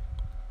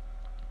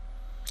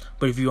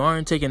 But if you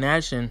aren't taking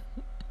action,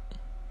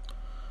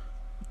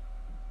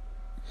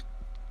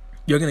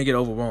 you're going to get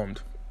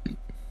overwhelmed.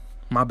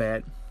 My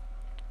bad.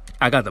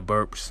 I got the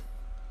burps.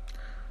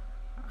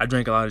 I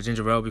drank a lot of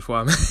ginger ale before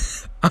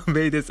I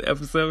made this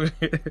episode.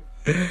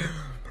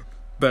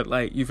 But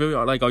like, you feel me?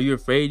 Like, are you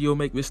afraid you'll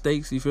make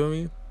mistakes? You feel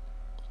me?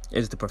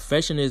 It's the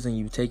perfectionism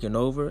you taking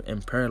over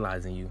and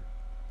paralyzing you.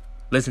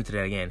 Listen to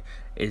that again.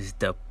 It's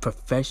the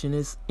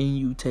perfectionist in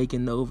you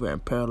taking over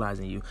and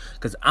paralyzing you.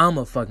 Because I'm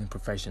a fucking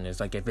perfectionist.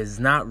 Like, if it's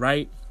not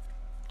right,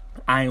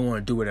 I ain't want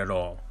to do it at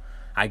all.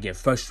 I get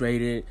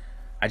frustrated.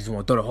 I just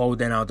want to throw the whole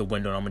thing out the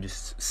window and I'm going to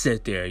just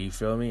sit there. You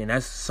feel me? And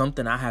that's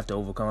something I have to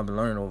overcome. I've been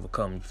learning to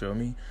overcome. You feel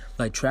me?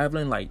 Like,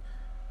 traveling, like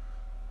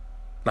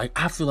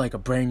I feel like a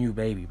brand new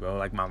baby, bro.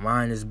 Like, my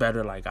mind is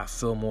better. Like, I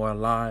feel more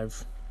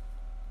alive.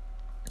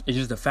 It's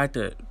just the fact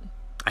that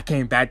I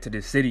came back to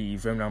the city. You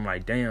feel me? I'm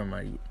like, damn,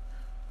 like,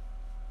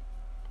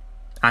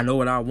 I know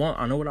what I want.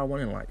 I know what I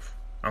want in life.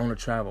 I want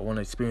to travel. I want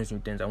to experience new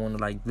things. I want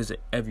to, like,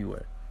 visit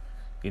everywhere.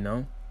 You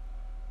know?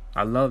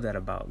 I love that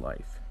about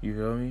life. You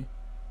feel me?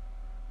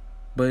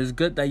 But it's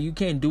good that you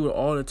can't do it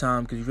all the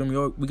time. Because, you feel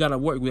me? We got to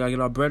work. We got to get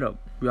our bread up.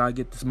 We got to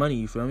get this money.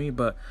 You feel me?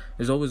 But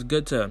it's always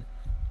good to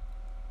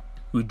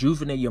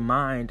rejuvenate your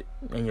mind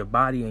and your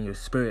body and your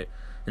spirit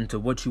into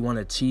what you want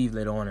to achieve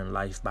later on in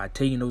life by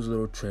taking those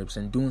little trips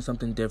and doing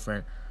something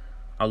different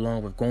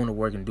along with going to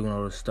work and doing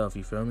all this stuff.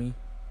 You feel me?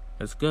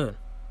 It's good.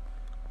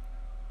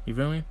 You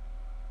feel me?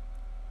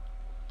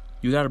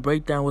 You got to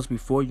break down what's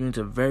before you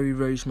into very,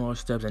 very small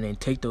steps and then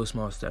take those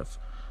small steps.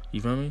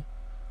 You feel me?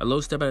 A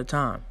little step at a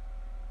time.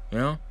 You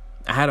know?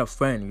 I had a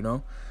friend, you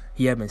know?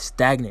 He had been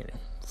stagnating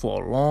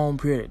for a long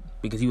period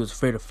because he was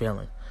afraid of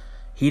failing.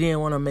 He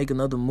didn't want to make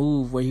another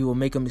move where he will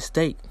make a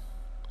mistake.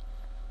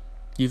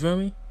 You feel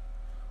me?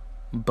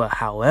 But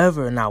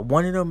however, not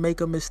wanting to make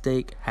a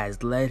mistake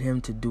has led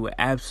him to do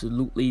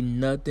absolutely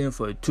nothing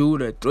for 2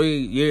 to 3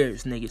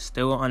 years. Nigga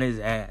still on his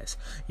ass.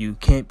 You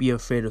can't be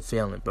afraid of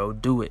failing, bro.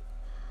 Do it.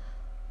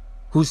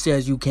 Who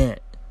says you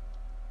can't?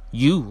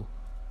 You.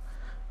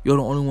 You're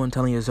the only one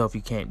telling yourself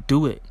you can't.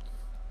 Do it.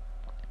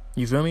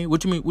 You feel me?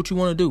 What you mean? What you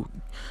want to do?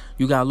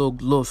 You got a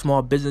little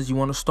small business you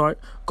want to start?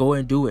 Go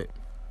and do it.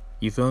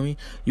 You feel me?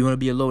 You want to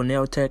be a little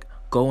nail tech?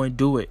 Go and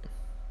do it.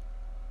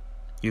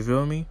 You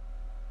feel me?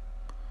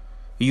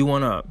 You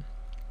want to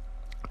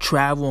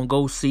travel and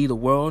go see the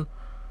world?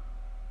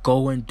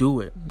 Go and do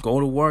it.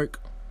 Go to work.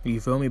 You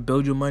feel me?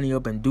 Build your money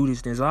up and do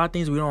these things. A lot of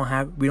things we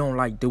don't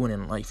like doing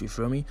in life. You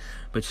feel me?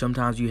 But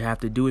sometimes you have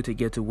to do it to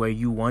get to where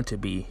you want to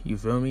be. You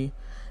feel me?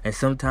 And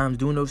sometimes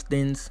doing those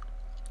things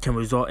can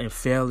result in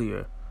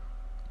failure.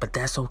 But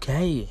that's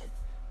okay.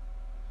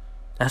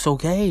 That's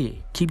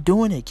okay. Keep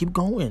doing it. Keep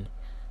going.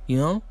 You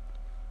know?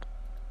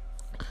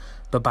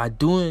 But by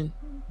doing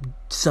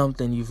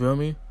something, you feel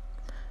me?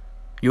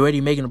 You're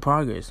already making a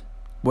progress.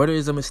 Whether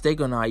it's a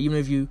mistake or not, even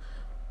if you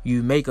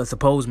make a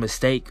supposed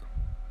mistake,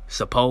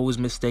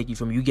 you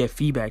feel me? You get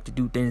feedback to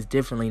do things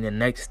differently in the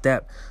next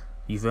step.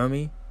 You feel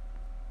me?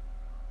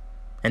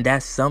 And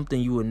that's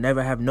something you would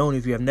never have known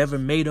if you have never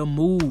made a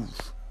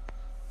move.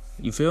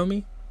 You feel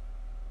me?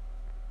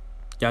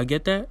 Y'all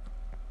get that?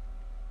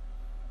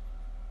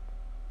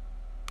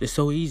 It's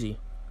so easy.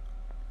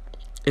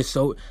 It's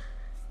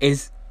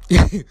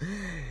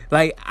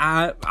Like,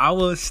 I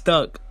was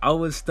stuck,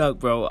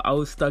 bro. I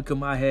was stuck in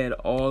my head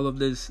all of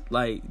this,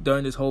 like,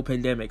 during this whole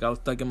pandemic. I was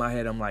stuck in my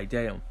head. I'm like,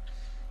 damn,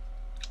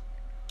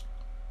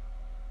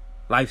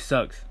 life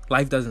sucks.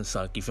 Life doesn't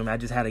suck, you feel me? I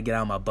just had to get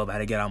out of my bubble. I had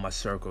to get out of my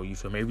circle, you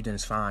feel me?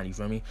 Everything's fine, you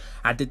feel me?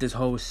 I did this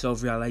whole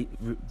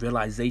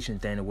self-realization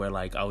thing where,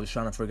 like, I was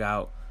trying to figure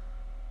out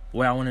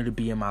where I wanted to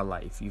be in my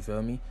life, you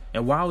feel me?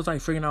 And while I was, like,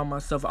 figuring out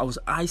myself, I was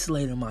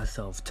isolating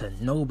myself to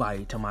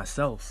nobody, to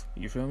myself,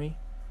 you feel me?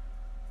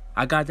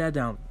 I got that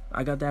down.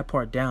 I got that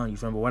part down, you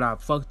feel me? But what I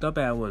fucked up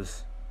at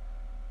was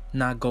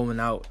not going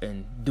out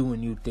and doing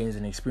new things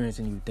and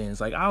experiencing new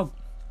things. Like, I'm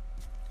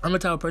the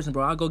type of person,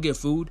 bro, I'll go get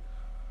food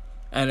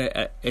at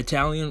an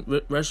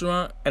Italian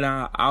restaurant, and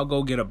I'll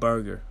go get a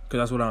burger, because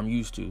that's what I'm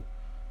used to.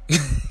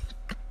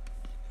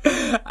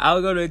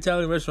 I'll go to an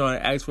Italian restaurant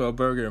and ask for a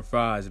burger and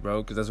fries,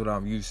 bro, because that's what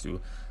I'm used to,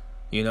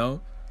 you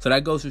know? So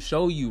that goes to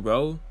show you,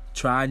 bro,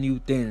 try new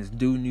things,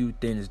 do new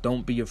things,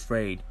 don't be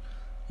afraid,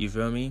 you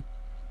feel me?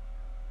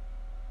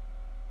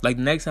 Like,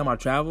 the next time I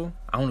travel,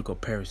 I want to go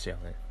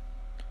parasailing.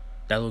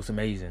 That looks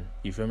amazing,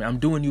 you feel me? I'm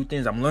doing new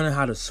things. I'm learning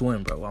how to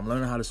swim, bro. I'm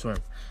learning how to swim.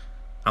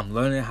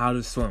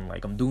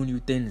 Like, I'm doing new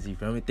things, you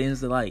feel me?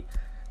 Things that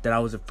I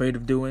was afraid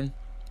of doing.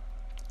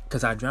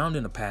 Because I drowned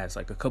in the past.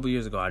 Like, a couple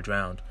years ago, I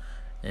drowned.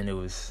 And it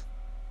was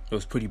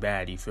pretty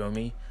bad, you feel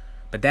me?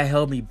 But that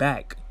held me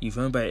back, you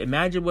feel me? But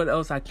imagine what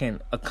else I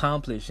can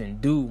accomplish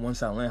and do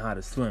once I learn how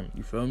to swim,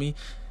 you feel me?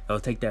 It'll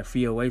take that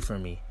fear away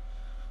from me.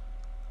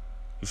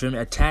 You feel me?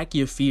 Attack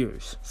your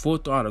fears. Full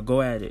throttle.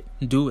 Go at it.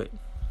 Do it.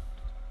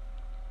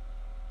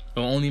 It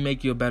will only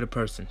make you a better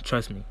person.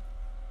 Trust me.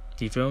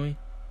 Do you feel me?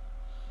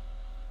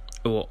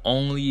 It will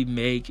only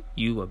make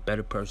you a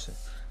better person.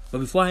 But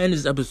before I end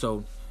this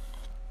episode,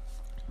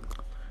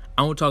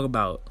 I want to talk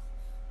about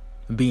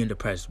being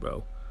depressed,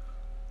 bro.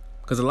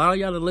 Because a lot of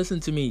y'all that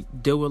listen to me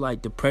deal with,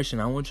 like, depression.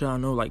 I want y'all to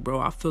know, like, bro,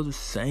 I feel the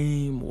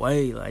same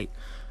way. Like,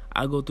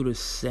 I go through the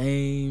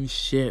same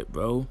shit,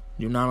 bro.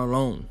 You're not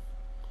alone.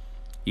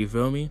 You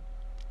feel me?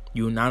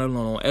 You're not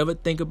alone. Don't ever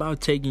think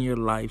about taking your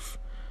life,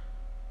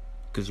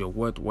 because you're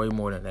worth way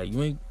more than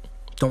that.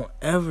 Don't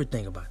ever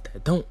think about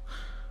that.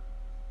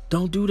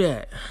 Don't do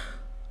that.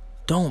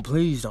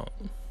 Please don't.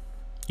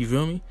 You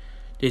feel me?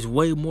 There's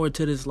way more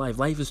to this life.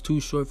 Life is too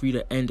short for you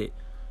to end it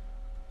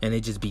and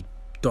it just be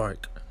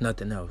dark,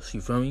 nothing else.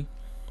 You feel me?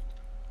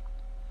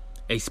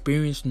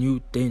 Experience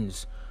new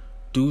things.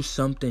 Do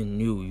something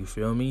new. You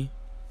feel me?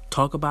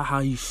 Talk about how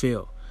you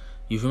feel.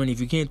 You feel me?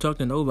 If you can't talk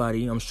to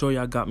nobody, I'm sure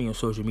y'all got me on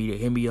social media.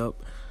 Hit me up.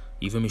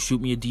 You feel me?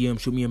 Shoot me a DM.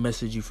 Shoot me a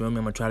message. You feel me?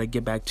 I'm going to try to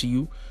get back to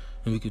you.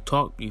 And we could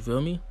talk. You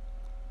feel me?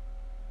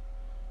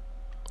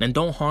 And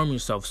don't harm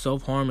yourself.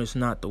 Self-harm is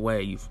not the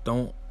way.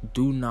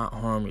 Do not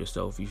harm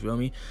yourself. You feel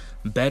me?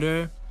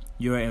 Better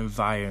your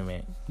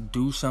environment.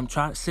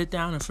 Sit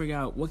down and figure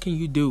out what can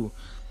you do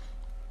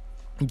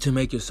to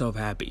make yourself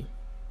happy.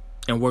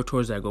 And work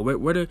towards that goal.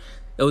 Whether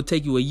it'll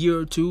take you a year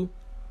or two,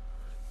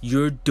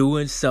 you're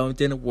doing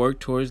something to work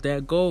towards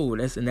that goal.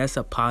 That's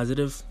a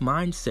positive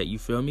mindset, you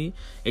feel me?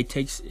 It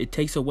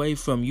takes away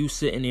from you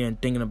sitting there and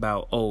thinking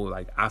about, oh,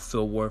 like, I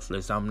feel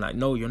worthless. I'm not.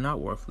 No, you're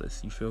not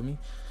worthless, you feel me?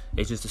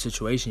 It's just the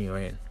situation you're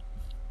in.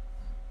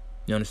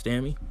 You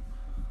understand me?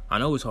 I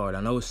know it's hard.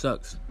 I know it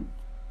sucks.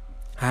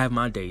 I have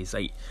my days.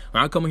 Like,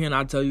 when I come in here and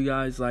I tell you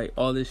guys, like,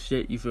 all this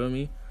shit, you feel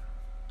me?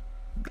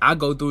 I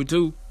go through it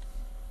too.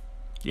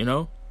 You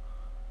know?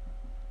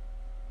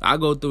 I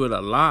go through it a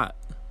lot.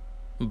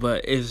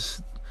 But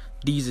it's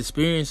these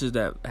experiences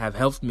that have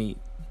helped me.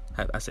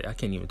 I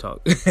can't even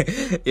talk.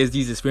 It's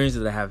these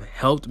experiences that have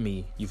helped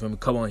me, you feel me,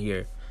 come on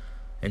here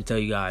and tell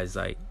you guys,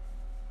 like,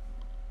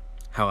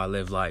 how I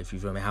live life, you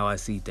feel me, how I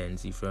see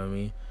things, you feel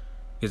me?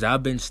 Because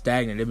I've been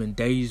stagnant. There have been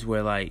days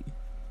where, like,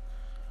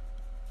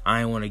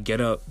 I ain't want to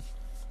get up,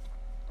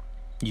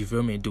 you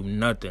feel me, and do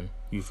nothing,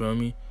 you feel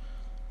me?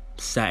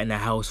 Sat in the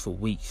house for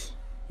weeks,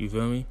 you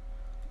feel me?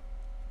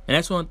 And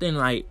that's one thing,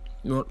 like,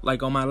 you know,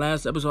 like on my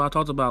last episode, I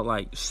talked about,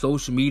 like,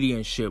 social media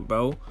and shit,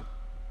 bro.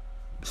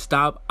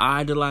 Stop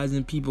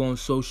idolizing people on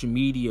social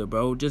media,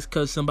 bro. Just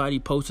because somebody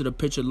posted a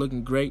picture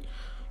looking great,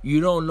 you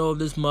don't know if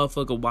this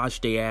motherfucker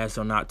washed their ass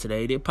or not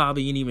today. They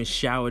probably ain't even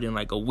showered in,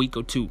 like, a week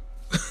or two.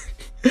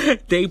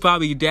 They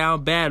probably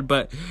down bad,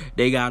 but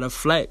they gotta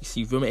flex,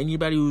 you feel me?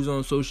 Anybody who's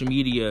on social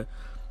media,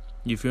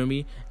 you feel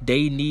me?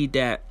 They need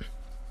that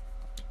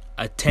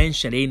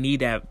attention. They need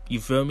that, you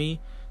feel me?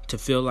 To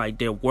feel like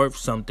they're worth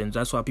something.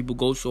 That's why people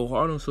go so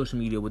hard on social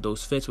media with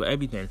those fits, with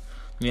everything.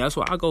 I mean, that's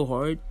why I go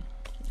hard.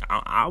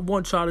 I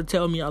want y'all to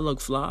tell me I look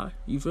fly.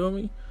 You feel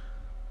me?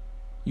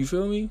 You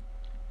feel me?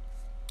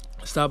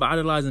 Stop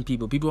idolizing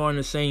people. People are in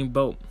the same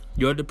boat.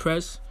 You're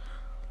depressed.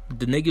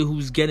 The nigga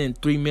who's getting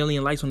 3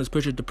 million likes on this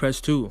picture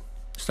depressed too.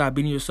 Stop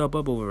beating yourself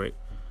up over it.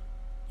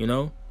 You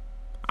know?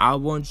 I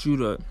want you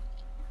to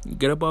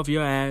get up off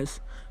your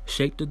ass,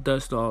 shake the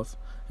dust off,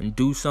 and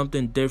do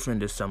something different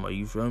this summer.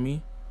 You feel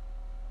me?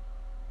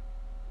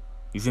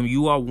 You feel me?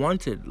 You are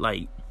wanted.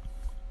 Like,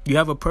 you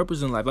have a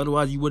purpose in life.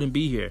 Otherwise, you wouldn't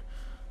be here.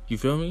 You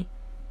feel me?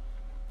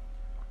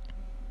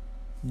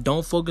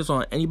 Don't focus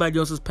on anybody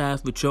else's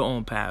path but your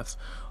own path.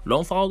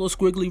 Don't follow the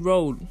squiggly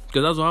road,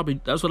 because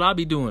that's what I'll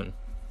be doing.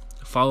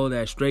 Follow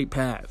that straight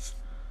path.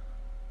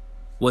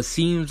 What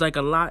seems like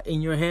a lot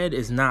in your head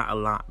is not a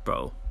lot,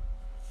 bro.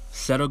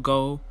 Set a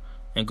goal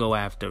and go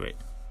after it.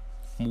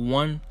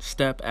 One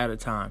step at a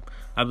time.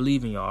 I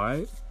believe in y'all,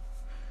 alright?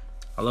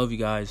 I love you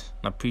guys.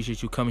 I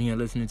appreciate you coming here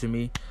and listening to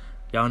me.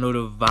 Y'all know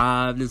the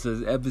vibe. This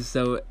is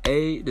episode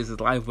 8. This is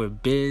Life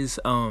with Biz.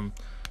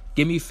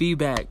 Give me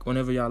feedback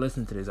whenever y'all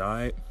listen to this,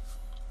 alright?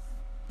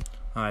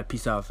 Alright,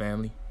 peace out,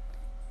 family.